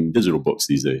outselling digital books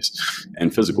these days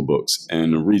and physical books.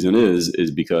 And the reason is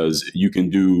because you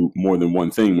can do more than one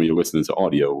thing when you're listening to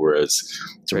audio, whereas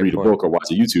to read a book or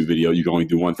watch a YouTube video, you can only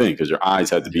do one thing because your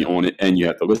eyes have to be on it and you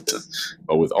have to listen.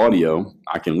 But with audio,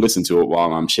 I can listen to it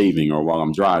while I'm shaving or while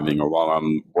I'm driving or while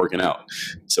I'm working out.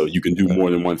 So you can do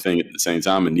more than one thing at the same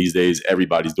time. And these days,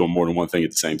 everybody's doing more than one thing at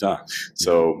the same time.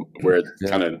 So we're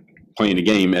kind of playing the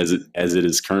game as it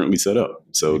is currently set up.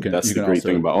 So that's the great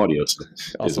thing about audio. So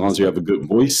as long as you have a good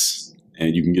voice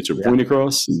and you can get your point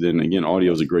across, then again,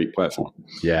 audio is a great platform.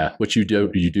 Yeah, which you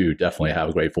do definitely have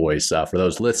a great voice. For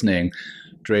those listening,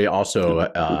 Dre also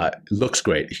looks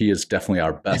great. He is definitely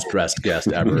our best dressed guest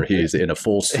ever. He's in a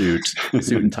full suit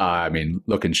and tie. I mean,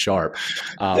 looking sharp.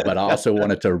 But I also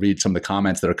wanted to read some of the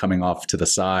comments that are coming off to the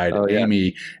side.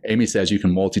 Amy says you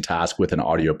can multitask with an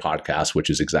audio podcast, which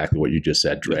is exactly what you just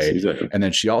said, Dre. Yes, exactly. And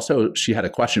then she had a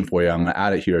question for you. I'm going to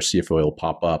add it here, see if it will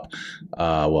pop up.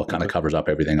 It kind of covers up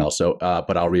everything else. So,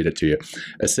 but I'll read it to you.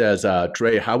 It says,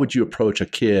 Dre, how would you approach a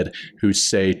kid who's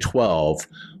say 12?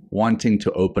 Wanting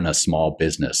to open a small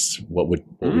business? What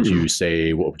would you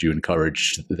say? What would you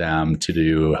encourage them to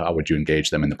do? How would you engage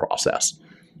them in the process?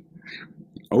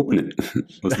 Open it.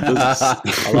 What's the business?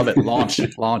 I love it. Launch.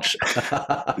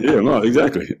 Yeah, no,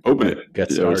 exactly. Open it.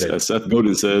 Get started. As Seth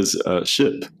Godin says,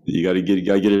 ship. You got to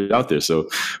get it out there. So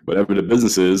whatever the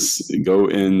business is, go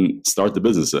and start the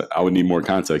business. I would need more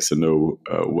context to know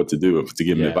what to do to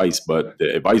give them advice, but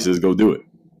the advice is go do it.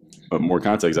 But more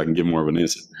context, I can give more of an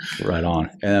answer. Right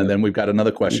on. And then we've got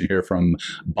another question here from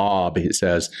Bob. He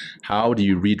says, how do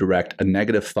you redirect a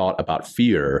negative thought about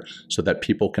fear so that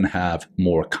people can have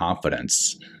more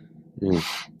confidence?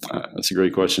 That's a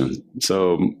great question.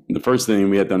 So the first thing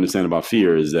we have to understand about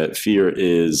fear is that fear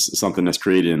is something that's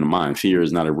created in the mind. Fear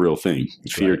is not a real thing.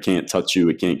 Fear can't touch you.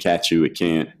 It can't catch you. It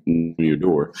can't open your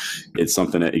door. It's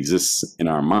something that exists in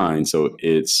our mind. So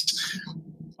it's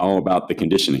all about the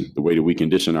conditioning, the way that we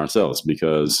condition ourselves,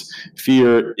 because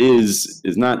fear is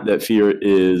not that fear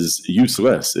is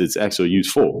useless. It's actually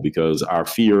useful because our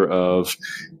fear of,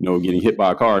 getting hit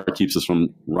by a car keeps us from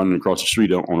running across the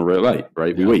street on a red light,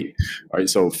 right? We wait. All right.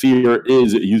 So fear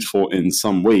is useful in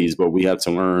some ways, but we have to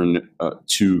learn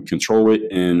to control it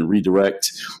and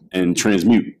redirect and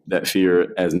transmute that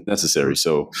fear as necessary.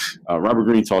 So Robert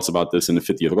Greene talks about this in the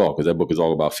 50th Law, because that book is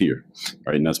all about fear,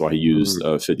 right? And that's why he used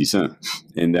 50 Cent.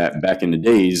 And that back in the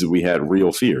days, we had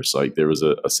real fears. Like there was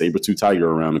a saber-tooth tiger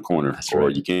around the corner,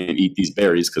 you can't eat these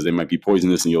berries because they might be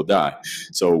poisonous and you'll die.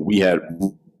 So we had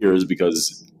fears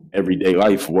because everyday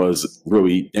life was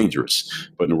really dangerous.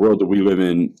 But in the world that we live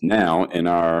in now, in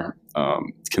our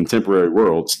contemporary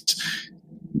worlds,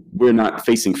 we're not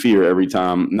facing fear every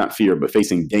time, not fear, but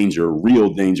facing danger,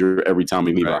 real danger every time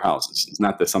we leave our houses. It's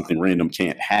not that something random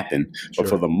can't happen, but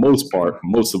for the most part,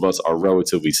 most of us are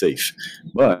relatively safe.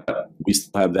 But we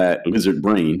still have that lizard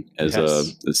brain, as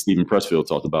Stephen Pressfield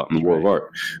talked about in The War of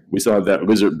Art. We still have that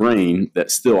lizard brain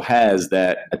that still has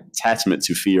that attachment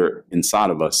to fear inside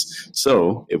of us.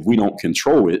 So if we don't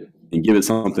control it and give it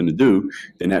something to do,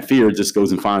 then that fear just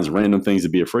goes and finds random things to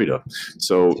be afraid of.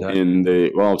 So in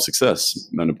the Law of Success,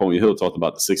 Napoleon Hill talked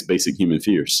about the 6 basic human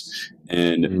fears.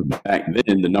 And back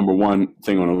then, the number one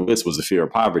thing on the list was the fear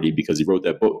of poverty, because he wrote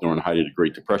that book during the height of the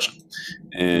Great Depression.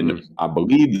 And I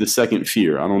believe the second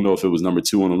fear, I don't know if it was number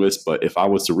 2 on the list, but if I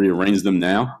was to rearrange them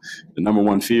now, the number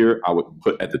 1 fear I would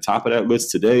put at the top of that list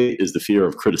today is the fear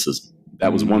of criticism.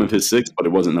 That was one of his 6, but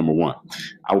it wasn't number 1.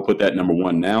 I would put that number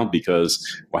 1 now, because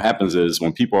what happens is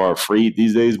when people are afraid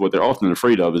these days, what they're often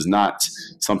afraid of is not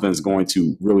something that's going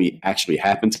to really actually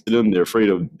happen to them. They're afraid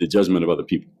of the judgment of other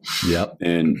people. Yep.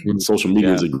 And social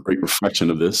media is a great reflection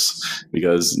of this,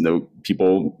 because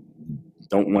people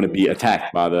don't want to be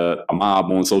attacked by a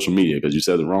mob on social media because you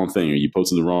said the wrong thing, or you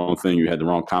posted the wrong thing, you had the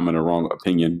wrong comment or wrong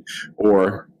opinion,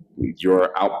 or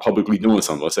you're out publicly doing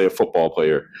something. Let's say a football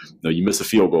player, you miss a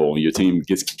field goal and your team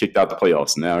gets kicked out the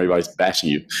playoffs. And now everybody's bashing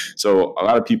you. So a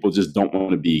lot of people just don't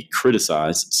want to be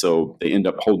criticized, so they end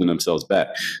up holding themselves back.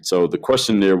 So the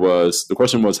question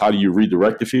was, how do you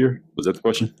redirect the fear? Was that the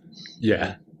question?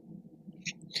 Yeah.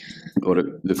 Well,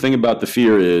 the thing about the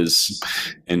fear is,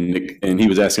 and he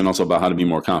was asking also about how to be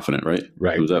more confident, right?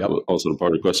 Right. Was that also the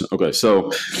part of the question? Okay. So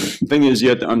the thing is, you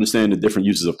have to understand the different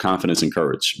uses of confidence and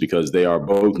courage, because they are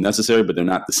both necessary, but they're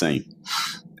not the same.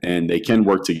 And they can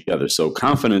work together. So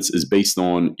confidence is based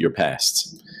on your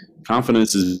past.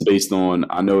 Confidence is based on,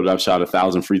 I know that I've shot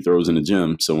 1,000 free throws in the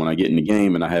gym. So when I get in the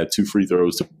game and I have 2 free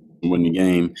throws to win the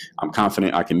game, I'm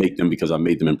confident I can make them because I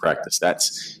made them in practice.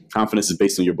 Confidence is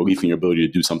based on your belief in your ability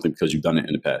to do something because you've done it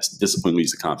in the past. Discipline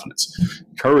leads to confidence.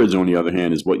 Courage, on the other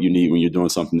hand, is what you need when you're doing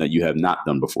something that you have not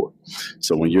done before.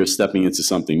 So when you're stepping into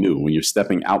something new, when you're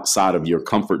stepping outside of your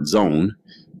comfort zone,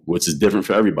 which is different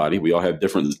for everybody, we all have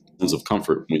different zones of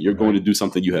comfort. When you're going to do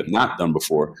something you have not done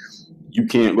before, you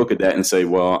can't look at that and say,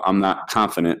 well, I'm not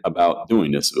confident about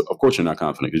doing this. Of course you're not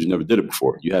confident, because you never did it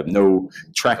before. You have no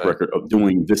track record of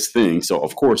doing this thing. So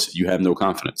of course you have no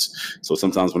confidence. So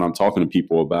sometimes when I'm talking to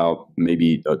people about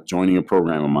maybe joining a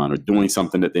program of mine or doing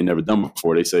something that they never done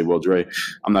before, they say, well, Dre,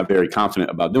 I'm not very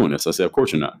confident about doing this. I say, of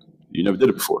course you're not. You never did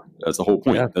it before. That's the whole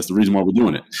point. Yeah. That's the reason why we're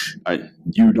doing it. Right?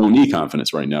 You don't need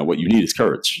confidence right now. What you need is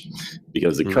courage,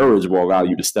 because the courage will allow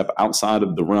you to step outside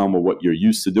of the realm of what you're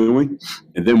used to doing.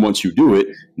 And then once you do it,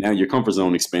 now your comfort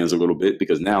zone expands a little bit,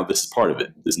 because now this is part of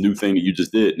it. This new thing that you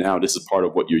just did, now this is part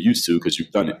of what you're used to because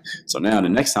you've done it. So now the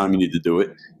next time you need to do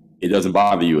it, it doesn't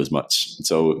bother you as much.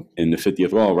 So in the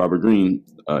 50th Law, Robert Greene,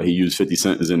 he used 50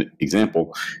 Cent as an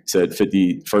example. He said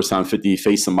first time 50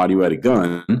 faced somebody who had a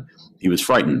gun, he was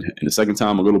frightened. And the second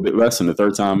time, a little bit less. And the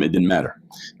third time, it didn't matter,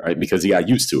 right? Because he got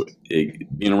used to it.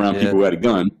 Being around people who had a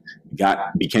gun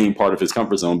became part of his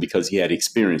comfort zone because he had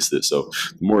experienced it. So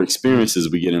the more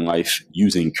experiences we get in life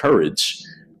using courage,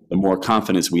 the more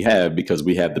confidence we have, because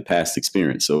we have the past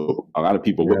experience. So a lot of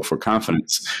people look for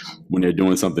confidence when they're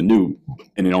doing something new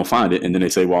and they don't find it. And then they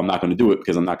say, well, I'm not going to do it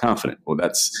because I'm not confident. Well,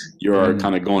 you're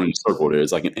kind of going in a circle there.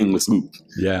 It's like an endless loop.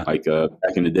 Yeah. Like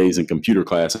back in the days in computer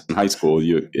class in high school,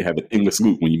 you have an endless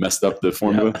loop. When you messed up the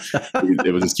formula,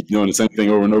 they would just keep doing the same thing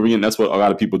over and over again. That's what a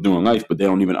lot of people do in life, but they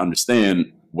don't even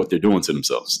understand what they're doing to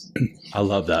themselves. I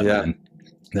love that, man.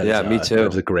 Me too.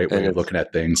 That's a great way of looking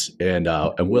at things. And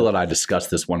Will and I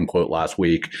discussed this one quote last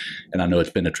week, and I know it's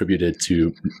been attributed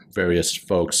to various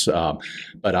folks,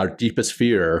 but our deepest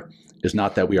fear is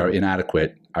not that we are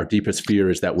inadequate. Our deepest fear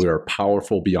is that we are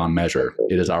powerful beyond measure.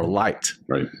 It is our light,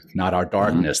 not our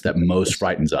darkness, that most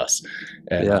frightens us.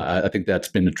 And I think that's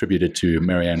been attributed to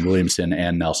Marianne Williamson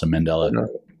and Nelson Mandela.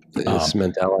 It's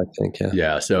Mandela, I think,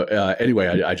 Yeah. So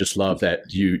anyway, I just love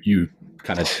that you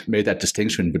kind of made that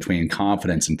distinction between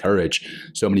confidence and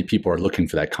courage. So many people are looking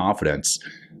for that confidence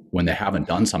when they haven't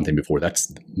done something before.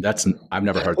 That's I've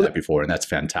never heard that before, and that's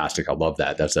fantastic. I love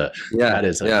that. That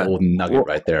is a golden nugget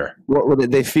right there. Well,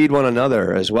 they feed one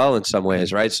another as well in some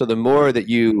ways, right? So the more that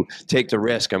you take the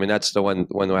risk, I mean, that's the one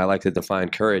way I like to define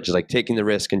courage, is like taking the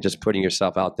risk and just putting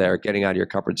yourself out there, getting out of your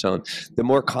comfort zone. The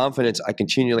more confidence I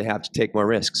continually have to take more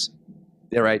risks.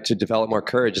 Right, to develop more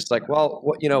courage. It's like, well,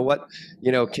 what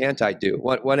can't I do?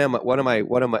 What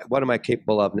am I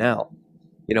capable of now?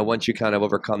 Once you kind of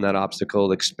overcome that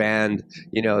obstacle, expand,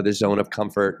 the zone of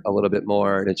comfort a little bit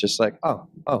more, and it's just like, oh,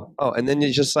 and then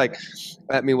it's just like,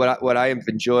 I mean, what I have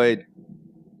enjoyed,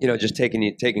 just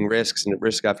taking risks and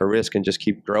risk after risk, and just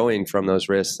keep growing from those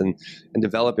risks and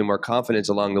developing more confidence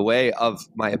along the way of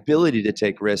my ability to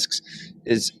take risks.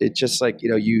 Is it just like,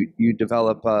 you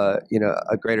develop a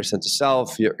greater sense of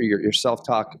self, your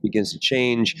self-talk begins to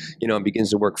change, and begins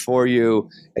to work for you.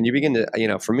 And you begin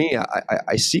to, for me,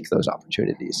 I seek those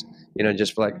opportunities,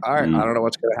 just like, all right, I don't know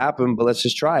what's going to happen, but let's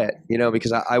just try it,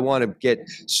 because I want to get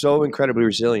so incredibly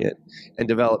resilient and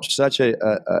develop such a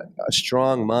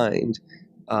strong mind.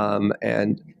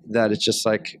 And that it's just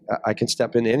like, I can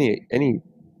step into any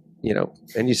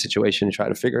situation and try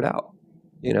to figure it out.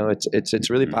 It's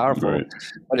really powerful. Right.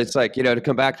 But it's like, to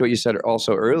come back to what you said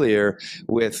also earlier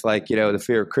with like, the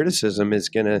fear of criticism is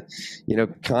going to,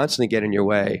 constantly get in your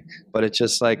way, but it's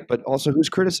just like, but also who's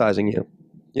criticizing you?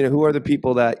 who are the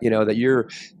people that, that you're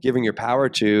giving your power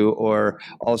to, or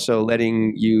also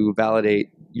letting you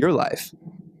validate your life?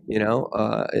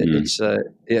 It's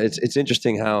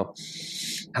interesting how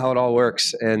it all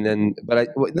works. And then,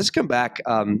 let's come back.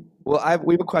 We have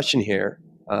a question here,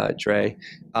 Dre.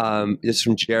 It's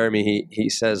from Jeremy. He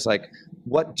says, like,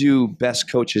 what do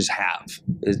best coaches have?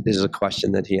 Is a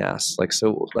question that he asks.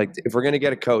 So if we're going to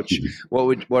get a coach,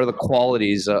 what are the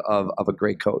qualities of a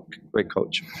great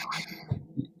coach?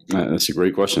 That's a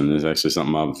great question. It's actually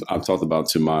something I've talked about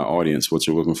to my audience, what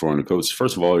you're looking for in a coach.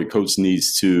 First of all, your coach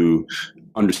needs to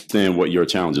understand what your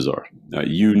challenges are.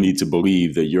 You need to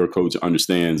believe that your coach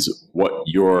understands what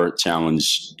your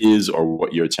challenge is or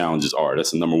what your challenges are.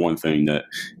 That's the number one thing that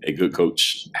a good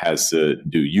coach has to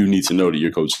do. You need to know that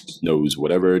your coach knows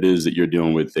whatever it is that you're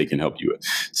dealing with, they can help you with.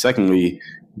 Secondly,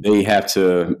 they have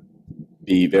to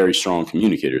be very strong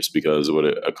communicators, because what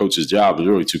a coach's job is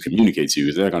really to communicate to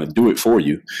you. They're going to do it for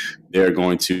you. They're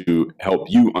going to help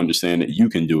you understand that you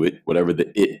can do it, whatever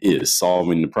the it is,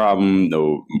 solving the problem,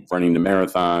 running the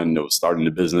marathon, starting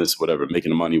the business, whatever, making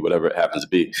the money, whatever it happens to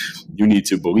be. You need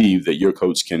to believe that your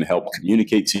coach can help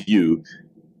communicate to you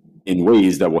in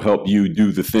ways that will help you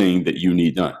do the thing that you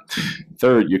need done.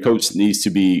 Third, your coach needs to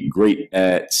be great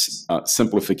at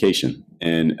simplification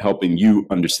and helping you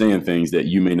understand things that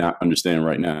you may not understand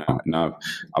right now. And I've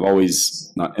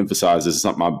always not emphasized, this is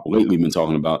something I've lately been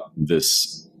talking about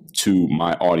this to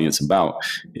my audience about,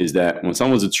 is that when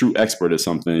someone's a true expert at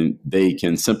something, they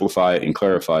can simplify it and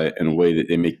clarify it in a way that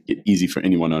they make it easy for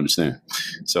anyone to understand.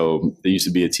 So there used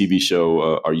to be a TV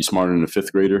show, Are You Smarter Than a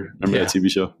Fifth Grader? Remember that TV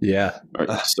show? Yeah. Right.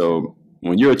 So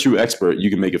when you're a true expert,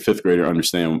 you can make a fifth grader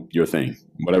understand your thing,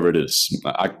 whatever it is.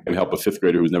 I can help a fifth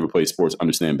grader who's never played sports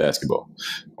understand basketball.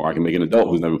 Or I can make an adult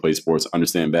who's never played sports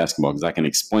understand basketball, because I can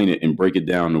explain it and break it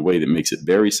down in a way that makes it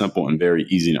very simple and very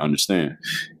easy to understand.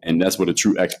 And that's what a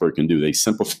true expert can do. They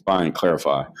simplify and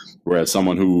clarify. Whereas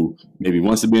someone who maybe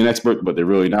wants to be an expert, but they're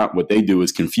really not, what they do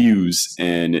is confuse,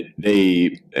 and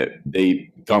they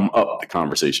gum up the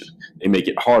conversation. They make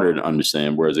it harder to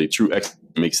understand, whereas a true expert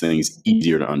makes things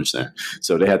easier to understand.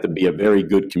 So they have to be a very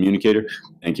good communicator.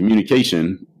 And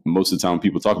communication, most of the time when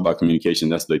people talk about communication,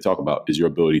 that's what they talk about, is your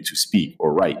ability to speak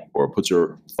or write or put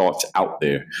your thoughts out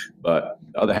there. But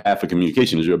the other half of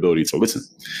communication is your ability to listen,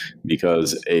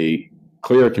 because a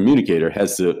clear communicator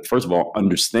has to, first of all,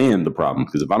 understand the problem.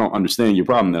 Because if I don't understand your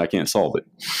problem, then I can't solve it.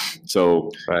 So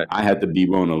right. I had to be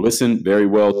willing to listen very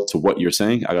well to what you're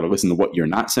saying. I got to listen to what you're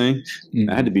not saying.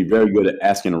 Mm-hmm. I had to be very good at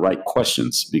asking the right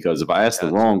questions, because if I ask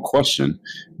the wrong question,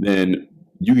 then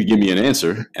you could give me an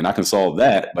answer and I can solve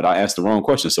that, but I asked the wrong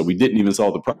question. So we didn't even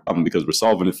solve the problem, because we're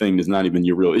solving a thing that's not even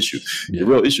your real issue. Yeah. Your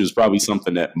real issue is probably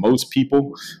something that most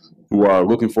people who are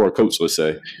looking for a coach, let's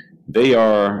say, they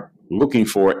are looking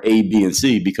for A, B, and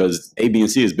C, because A, B,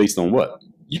 and C is based on what?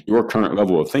 Your current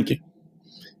level of thinking.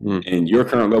 And your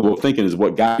current level of thinking is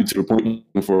what got you to the point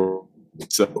for.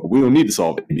 So we don't need to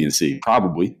solve A, B, and C.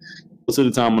 Probably. Most of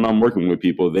the time when I'm working with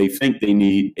people, they think they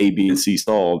need A, B, and C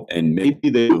solved, and maybe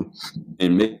they do,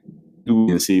 and maybe do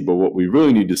and C, but what we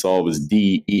really need to solve is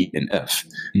D, E, and F,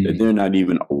 that they're not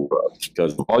even aware of,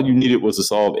 because all you needed was to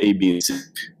solve A, B, and C.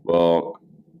 Well,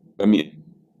 let me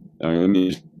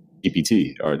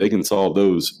GPT, or they can solve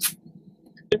those.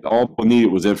 If all we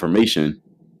needed was information,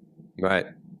 right,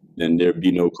 then there'd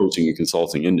be no coaching and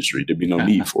consulting industry. There'd be no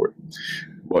need for it.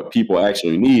 What people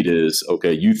actually need is,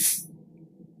 okay, yes,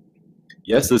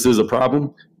 this is a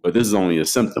problem, but this is only a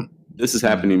symptom. This is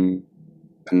happening,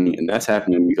 and that's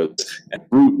happening because at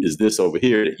root is this over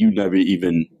here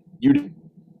that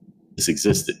this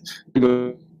existed.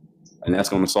 And that's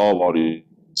going to solve all these.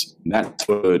 That's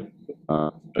what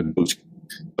a coach.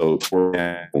 So, for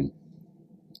example,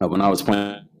 when I was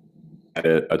playing at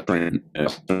a training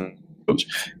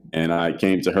coach, and I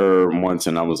came to her once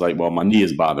and I was like, well, my knee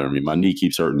is bothering me. My knee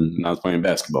keeps hurting. And I was playing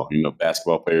basketball.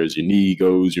 Basketball players, your knee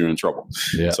goes, you're in trouble.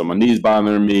 Yeah. So my knee is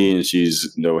bothering me, and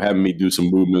she's having me do some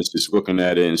movements, just looking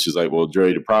at it. And she's like, well,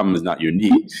 Dre, the problem is not your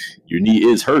knee. Your knee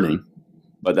is hurting,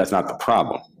 but that's not the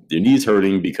problem. Your knee's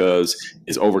hurting because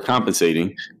it's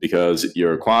overcompensating, because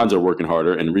your quads are working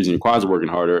harder. And the reason your quads are working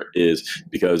harder is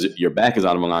because your back is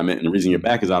out of alignment. And the reason your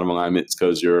back is out of alignment is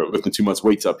because you're lifting too much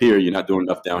weights up here. You're not doing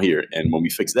enough down here. And when we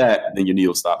fix that, then your knee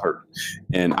will stop hurting.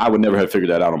 And I would never have figured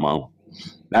that out on my own.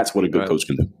 That's what a good coach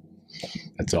can do.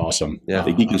 That's awesome. Yeah.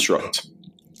 They deconstruct.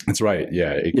 That's right.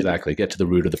 Yeah, exactly. Get to the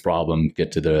root of the problem,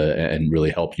 and really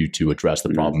help you to address the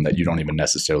problem that you don't even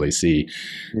necessarily see.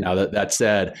 Now that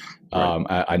said,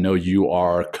 I know you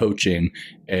are coaching,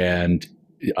 and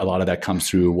a lot of that comes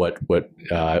through what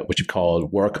you call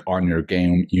Work on Your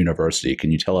Game University.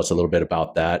 Can you tell us a little bit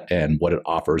about that and what it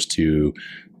offers to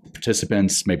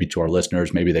participants, maybe to our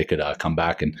listeners? Maybe they could come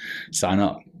back and sign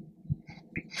up.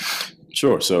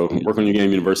 Sure. So Work on Your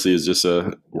Game University is just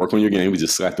a work on your game. We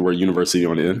just slapped the word university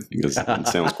on it because it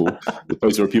sounds cool. The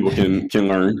place where people can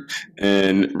learn.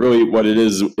 And really what it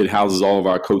is, it houses all of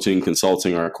our coaching,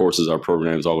 consulting, our courses, our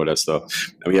programs, all of that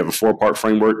stuff. And we have a 4-part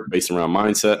framework based around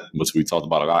mindset, which we talked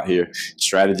about a lot here.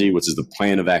 Strategy, which is the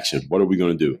plan of action. What are we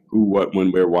going to do? Who, what,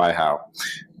 when, where, why, how.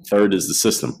 Third is the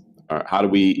system. How do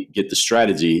we get the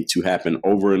strategy to happen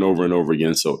over and over and over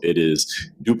again so it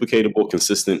is duplicatable,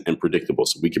 consistent, and predictable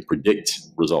so we can predict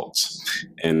results?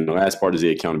 And the last part is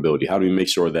the accountability. How do we make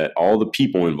sure that all the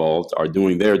people involved are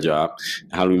doing their job?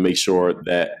 How do we make sure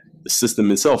that the system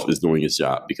itself is doing its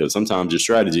job? Because sometimes your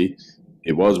strategy,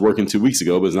 it was working 2 weeks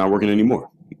ago, but it's not working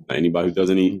anymore. Anybody who does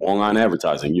any online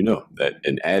advertising, you know that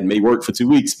an ad may work for 2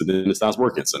 weeks, but then it stops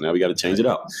working. So now we got to change it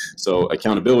out. So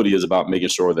accountability is about making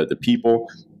sure that the people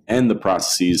and the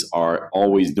processes are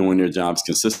always doing their jobs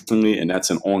consistently. And that's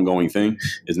an ongoing thing.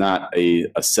 It's not a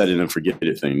set it and forget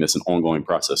it thing. That's an ongoing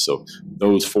process. So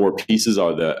those 4 pieces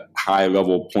are the high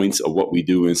level points of what we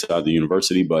do inside the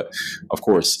university. But of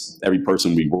course, every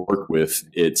person we work with,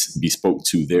 it's bespoke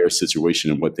to their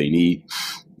situation and what they need.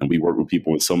 And we work with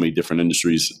people in so many different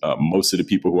industries. Most of the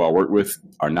people who I work with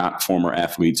are not former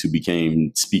athletes who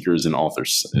became speakers and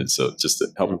authors. And so just to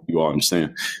help you all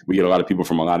understand, we get a lot of people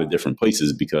from a lot of different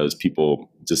places because people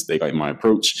they like my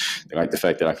approach. They like the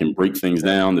fact that I can break things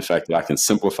down, the fact that I can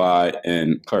simplify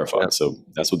and clarify. Yeah. So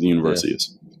that's what the university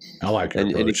is. I like your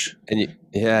approach.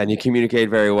 And you communicate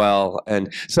very well.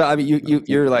 And so, I mean,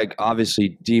 you're like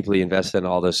obviously deeply invested in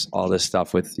all this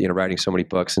stuff with, writing so many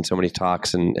books and so many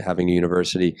talks and having a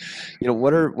university.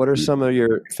 What are some of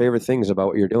your favorite things about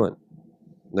what you're doing?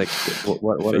 Like,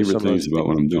 what are some things about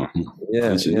what I'm doing?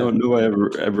 Yeah, nobody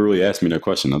ever really asked me that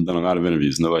question. I've done a lot of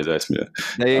interviews. Nobody's asked me that.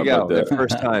 There you go. The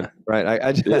first time,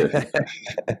 right?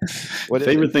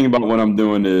 Favorite thing about what I'm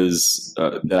doing is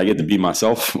that I get to be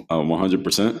myself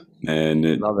 100%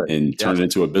 and turn it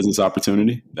into a business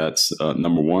opportunity. That's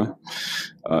number one.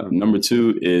 Number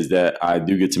two is that I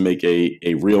do get to make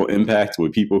a real impact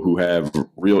with people who have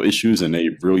real issues and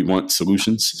they really want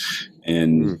solutions.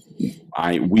 And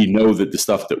we know that the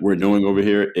stuff that we're doing over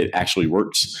here, it actually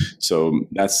works. So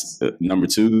that's number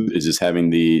two, is just knowing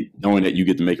that you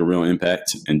get to make a real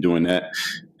impact and doing that.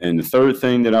 And the third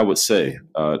thing that I would say,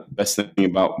 best thing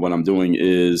about what I'm doing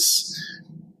is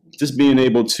just being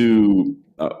able to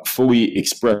fully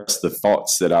express the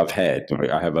thoughts that I've had.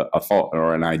 I have a thought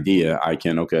or an idea.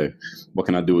 What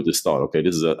can I do with this thought? Okay,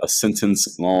 this is a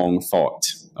sentence long thought.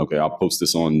 Okay, I'll post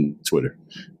this on Twitter.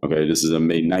 Okay, this is a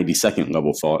 90-second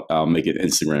level thought. I'll make it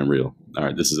Instagram reel. All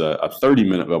right, this is a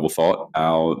 30-minute level thought.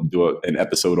 I'll do an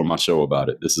episode on my show about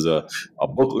it. This is a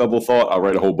book level thought. I'll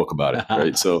write a whole book about it.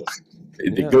 Right, so.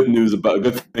 The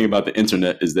good thing about the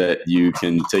internet is that you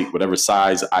can take whatever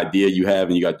size idea you have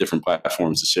and you got different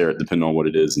platforms to share it depending on what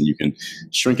it is. And you can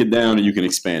shrink it down and you can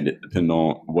expand it depending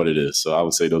on what it is. So I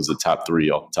would say those are the top 3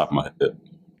 off the top of my head.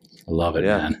 I love it,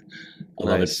 man. I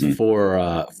love it.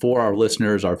 For our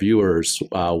listeners, our viewers,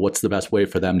 what's the best way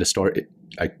for them to start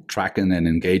tracking and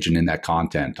engaging in that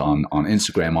content on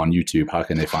Instagram, on YouTube? How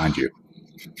can they find you?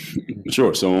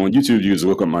 Sure. So on YouTube, you just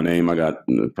look up my name. I got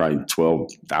probably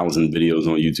 12,000 videos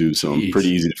on YouTube, so I'm pretty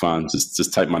easy to find.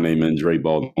 Just type my name in, Dre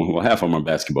Baldwin. Well, half of them are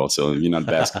basketball. So if you're not a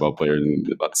basketball player, then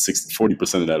about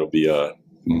 40% of that will be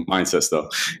mindset stuff.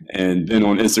 And then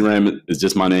on Instagram, it's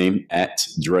just my name, at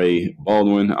Dre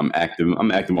Baldwin. I'm active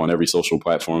on every social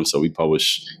platform. So we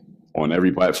publish on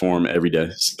every platform every day.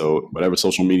 So whatever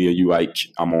social media you like,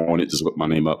 I'm on it. Just look my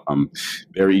name up. I'm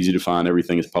very easy to find.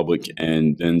 Everything is public.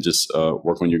 And then just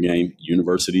work on your game,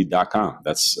 university.com.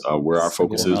 That's where our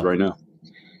focus is right now.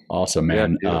 Awesome,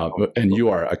 man. And you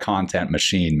are a content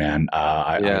machine, man.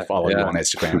 I follow you on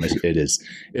Instagram.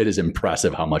 It is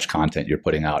impressive how much content you're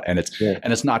putting out. And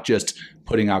it's not just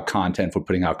putting out content for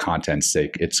putting out content's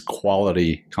sake. It's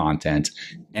quality content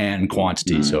and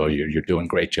quantity. So you're doing a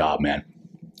great job, man.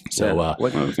 So go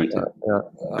ahead.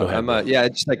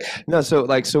 It's like no. So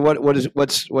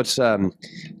what's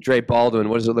Dre Baldwin?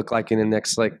 What does it look like in the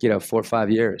next 4 or 5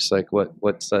 years? Like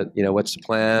what's the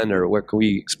plan, or where can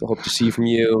we hope to see from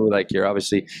you? Like you're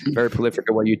obviously very prolific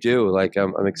at what you do. Like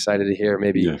I'm excited to hear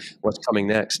maybe what's coming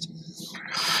next.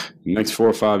 Next 4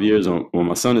 or 5 years. Well,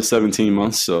 my son is 17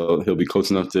 months, so he'll be close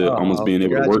enough to almost being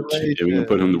able to work. Yeah, we can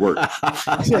put him to work.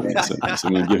 So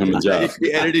I'm gonna give him a job. You could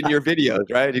be editing your videos,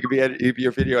 right? You could be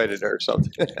your video video editor or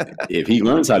something. If he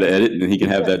learns how to edit, then he can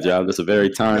have that job. That's a very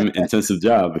time-intensive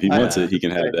job. If he wants it, he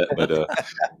can have that. But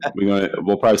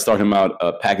we'll probably start him out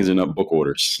packaging up book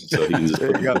orders, so he can just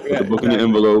put the book in the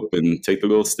envelope and take the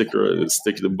little sticker and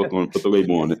stick the book on, put the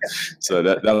label on it. So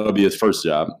that'll be his first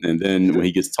job. And then when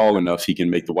he gets tall enough, he can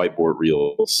make the whiteboard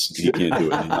reels. He can't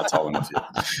do it. He's not tall enough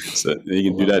yet. So he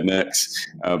can do that next.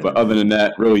 But other than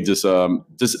that, really just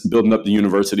building up the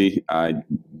university. I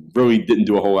really didn't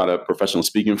do a whole lot of professional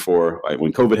speaking for, like,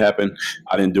 when COVID happened.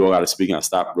 I didn't do a lot of speaking. I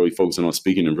stopped really focusing on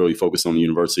speaking and really focused on the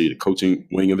university, the coaching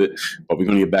wing of it. But we're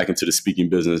going to get back into the speaking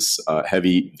business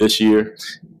heavy this year,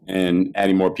 and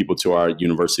adding more people to our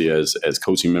university as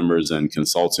coaching members and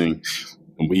consulting.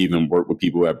 And we even work with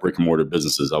people who have brick and mortar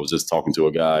businesses. I was just talking to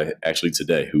a guy actually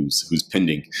today who's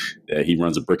pending that he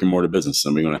runs a brick and mortar business,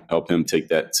 and we're going to help him take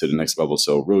that to the next level.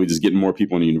 So really just getting more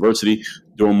people in the university,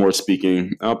 doing more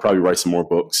speaking. I'll probably write some more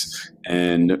books,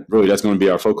 and really that's going to be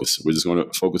our focus. We're just going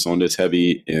to focus on this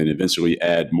heavy and eventually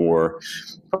add more,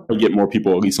 probably get more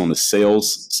people at least on the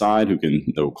sales side who can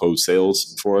close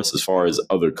sales for us. As far as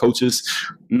other coaches,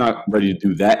 I'm not ready to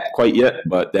do that quite yet,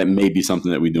 but that may be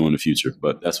something that we do in the future.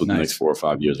 But that's what the next 4 or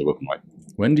 5 years are looking like.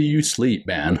 When do you sleep,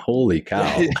 man? Holy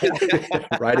cow.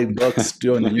 Writing books,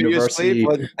 doing the university.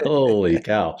 Holy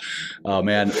cow. Oh,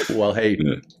 man. Well, hey,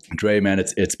 Dre, man,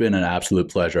 it's been an absolute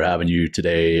pleasure having you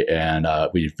today. And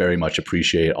we very much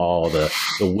appreciate all the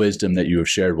wisdom that you have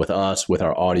shared with us, with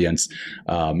our audience.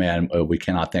 Man, we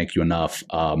cannot thank you enough.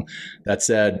 That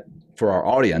said, for our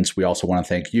audience, we also want to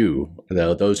thank you,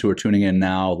 those who are tuning in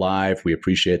now live. We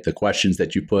appreciate the questions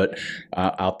that you put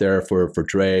out there for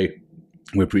Dre.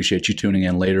 We appreciate you tuning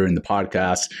in later in the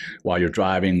podcast while you're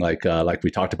driving, like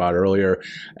we talked about earlier.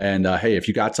 And hey, if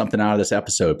you got something out of this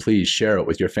episode, please share it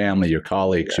with your family, your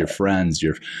colleagues, your friends,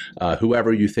 your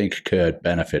whoever you think could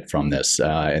benefit from this.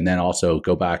 And then also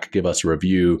go back, give us a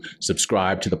review,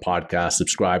 subscribe to the podcast,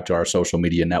 subscribe to our social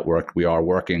media network. We are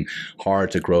working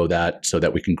hard to grow that so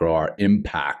that we can grow our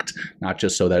impact, not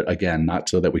so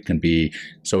that we can be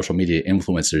social media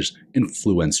influencers,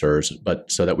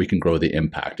 but so that we can grow the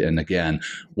impact. And again,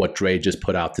 what Dre just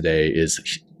put out today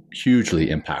is hugely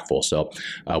impactful. So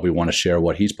we want to share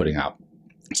what he's putting out.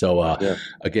 So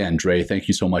again, Dre, thank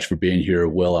you so much for being here.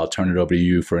 Will, I'll turn it over to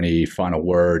you for any final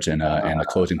words and a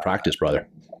closing practice, brother.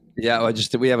 Yeah, well,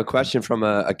 we have a question from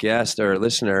a guest or a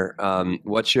listener.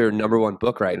 What's your number one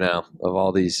book right now of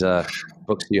all these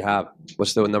books you have?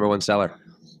 What's the number one seller?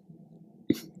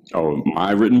 Oh,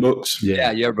 my written books?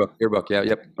 Yeah, your book. Yeah,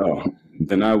 yep. Oh,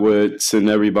 then I would send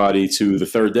everybody to The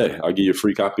Third Day. I'll give you a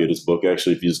free copy of this book.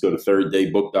 Actually, if you just go to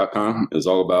thirddaybook.com, it's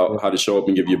all about how to show up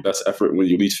and give your best effort when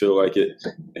you least feel like it.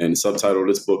 And the subtitle of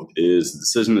this book is The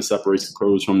Decision That Separates the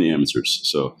Pros from the Amateurs.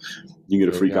 So you can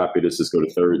get a free copy of this. Just go to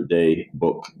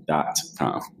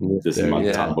thirddaybook.com. This is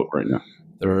my top book right now.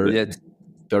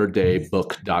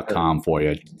 Thirddaybook.com for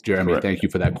you. Jeremy, Correct. Thank you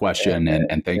for that question,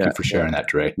 and thank you for sharing that,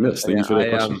 Dre. Yes, thank you for that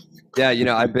question.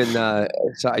 I've been,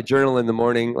 so I journal in the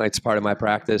morning, like it's part of my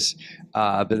practice.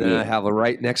 But then I have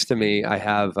right next to me, I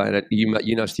have,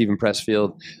 Stephen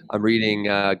Pressfield, I'm reading,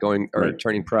 Turning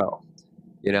Pro,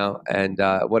 and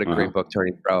what a great book,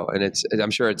 Turning Pro. And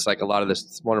I'm sure it's like a lot of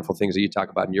the wonderful things that you talk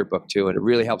about in your book too. And it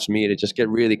really helps me to just get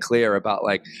really clear about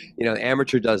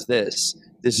amateur does this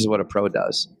is what a pro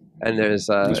does. And there's,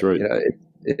 That's right. and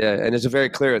there's a very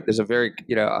clear, very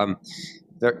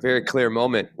clear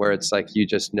moment where it's like you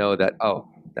just know that, oh,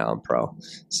 now I'm pro.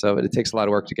 So it takes a lot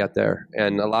of work to get there.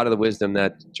 And a lot of the wisdom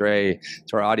that Dre,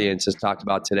 to our audience, has talked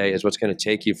about today is what's going to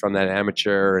take you from that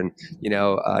amateur. And,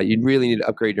 you really need to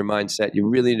upgrade your mindset. You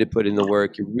really need to put in the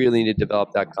work. You really need to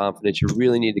develop that confidence. You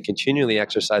really need to continually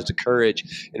exercise the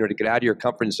courage in order to get out of your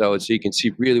comfort zone so you can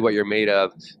see really what you're made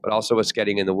of, but also what's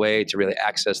getting in the way to really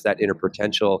access that inner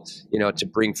potential, to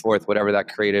bring forth whatever that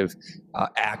creative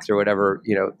act or whatever,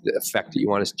 the effect that you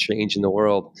want to change in the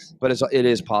world. But it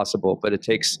is possible, but it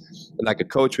takes, like a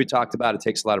coach we talked about, it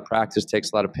takes a lot of practice,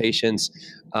 takes a lot of patience,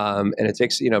 and it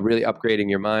takes, really upgrading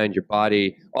your mind, your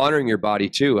body, honoring your body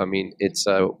too. I mean, it's,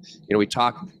 we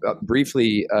talked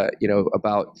briefly,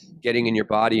 about getting in your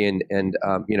body and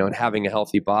having a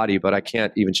healthy body, but I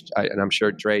can't even, and I'm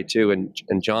sure Dre too, and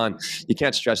John, you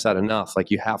can't stress that enough.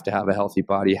 Like, you have to have a healthy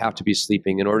body. You have to be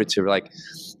sleeping in order to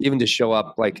even to show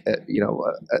up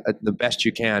the best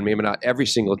you can, maybe not every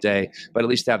single day, but at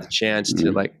least have the chance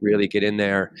to really get in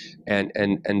there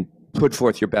and put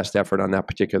forth your best effort on that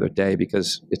particular day,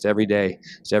 because it's every day.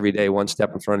 It's every day, one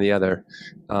step in front of the other.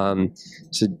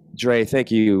 So Dre, thank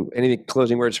you. Any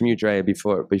closing words from you, Dre,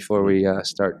 before we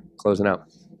start closing out?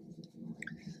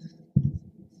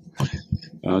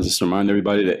 Just remind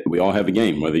everybody that we all have a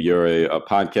game, whether you're a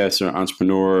podcaster,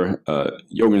 entrepreneur,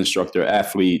 yoga instructor,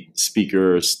 athlete,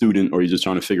 speaker, student, or you're just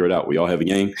trying to figure it out. We all have a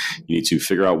game. You need to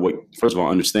figure out first of all,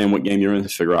 understand what game you're in,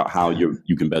 figure out how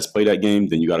you can best play that game.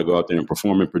 Then you got to go out there and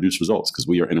perform and produce results, because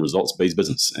we are in a results-based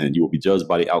business, and you will be judged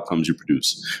by the outcomes you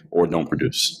produce or don't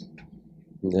produce.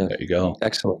 Yeah. There you go.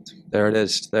 Excellent. There it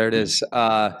is.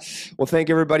 Well, thank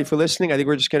you everybody for listening. I think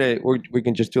we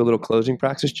can just do a little closing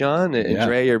practice, John. And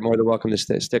Dre, you're more than welcome to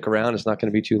stick around. It's not going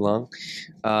to be too long.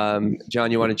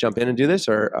 John, you want to jump in and do this,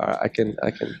 or I can?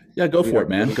 Yeah, go for it,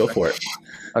 man. Go for it.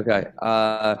 Okay.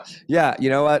 Yeah.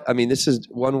 You know what? I mean, this is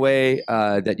one way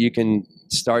that you can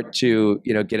start to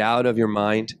get out of your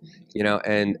mind.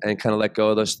 And kind of let go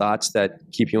of those thoughts that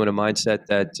keep you in a mindset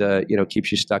that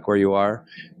keeps you stuck where you are.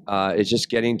 It's just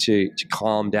getting to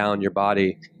calm down your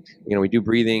body. We do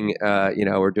breathing.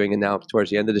 We're doing it now towards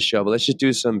the end of the show, but let's just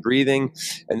do some breathing,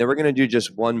 and then we're going to do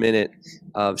just 1 minute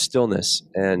of stillness,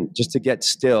 and just to get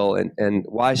still. And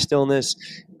why stillness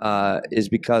is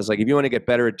because, like, if you want to get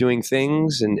better at doing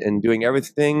things and doing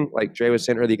everything, like Dre was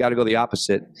saying earlier, you got to go the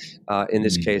opposite in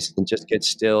this case, and just get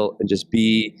still and just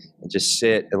be and just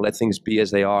sit and let things be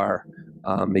as they are.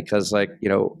 Because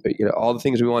all the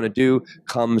things we want to do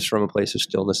comes from a place of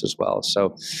stillness as well.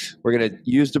 So we're going to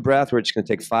use the breath. We're just going to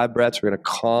take 5 breaths. We're going to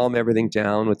calm everything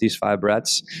down with these 5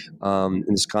 breaths. And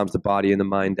this calms the body and the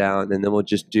mind down. And then we'll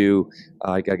just do,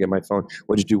 I got to get my phone.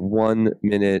 We'll just do 1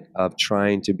 minute of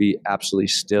trying to be absolutely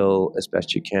still as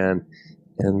best you can.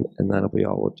 And that'll be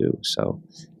all we'll do. So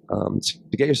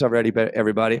to get yourself ready,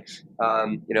 everybody,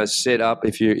 sit up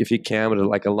if you can with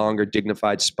like a longer,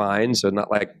 dignified spine. So not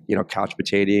like couch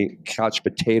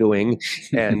potatoing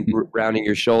and rounding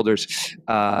your shoulders,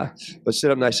 but sit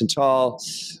up nice and tall.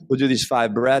 We'll do these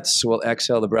 5 breaths. We'll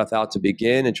exhale the breath out to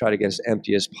begin and try to get as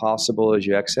empty as possible as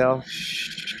you exhale.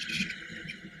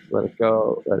 Let it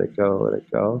go. Let it go. Let it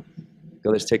go.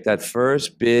 Let's take that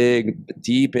first big,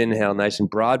 deep inhale, nice and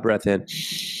broad breath in.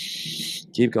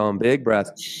 Keep going, big breath.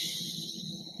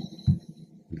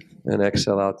 And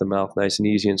exhale out the mouth, nice and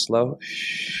easy and slow.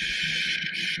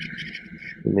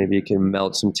 And maybe you can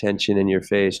melt some tension in your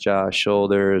face, jaw,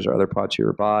 shoulders, or other parts of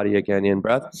your body. Again, in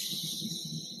breath.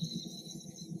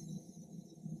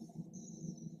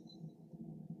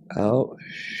 Out.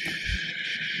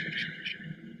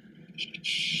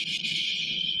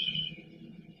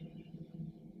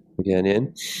 Again,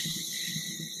 in.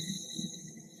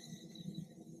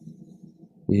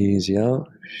 Easy out.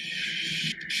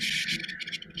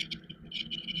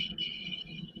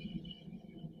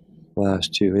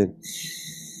 Last 2 in.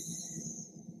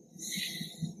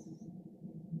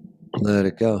 Let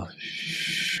it go.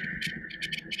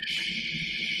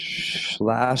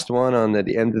 Last one on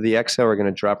the end of the exhale. We're going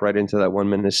to drop right into that 1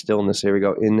 minute of stillness. Here we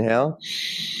go. Inhale.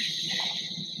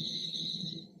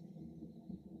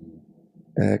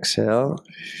 Exhale.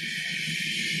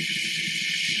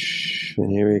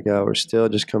 And here we go. We're still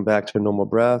just come back to a normal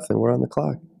breath, and we're on the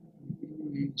clock.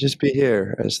 Just be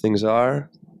here as things are.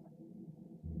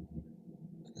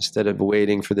 Instead of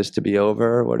waiting for this to be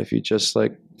over, what if you just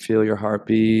like feel your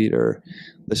heartbeat or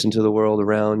listen to the world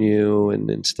around you?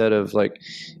 And instead of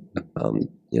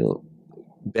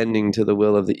bending to the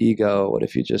will of the ego, what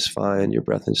if you just find your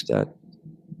breath instead?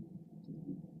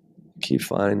 Keep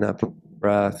finding that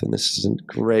breath. And this is a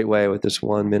great way with this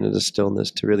 1 minute of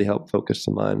stillness to really help focus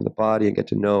the mind and the body and get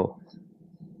to know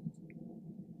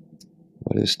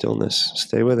what is stillness.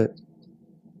 Stay with it.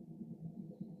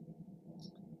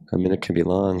 A minute can be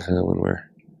long when we're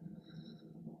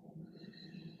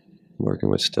working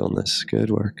with stillness. Good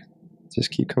work.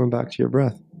 Just keep coming back to your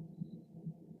breath.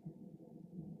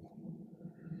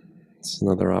 It's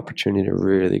another opportunity to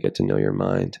really get to know your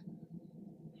mind.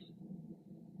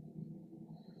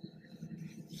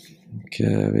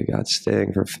 Okay, we got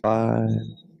staying for 5,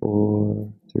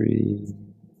 4, 3,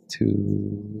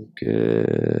 2.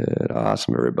 Good.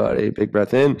 Awesome, everybody. Big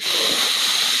breath in.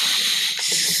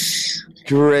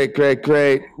 Great.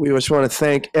 We just want to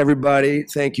thank everybody.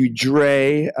 Thank you,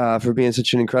 Dre, for being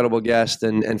such an incredible guest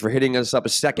and for hitting us up a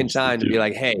second time to be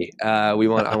like, hey, I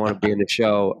want to be in the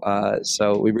show.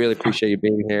 So we really appreciate you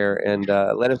being here, and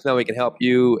let us know we can help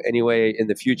you anyway in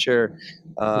the future.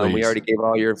 We already gave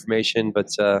all your information, but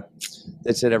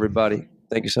that's it, everybody.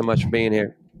 Thank you so much for being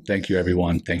here. Thank you,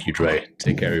 everyone. Thank you, Dre.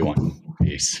 Take care, everyone.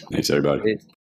 Peace. Thanks, everybody. Peace.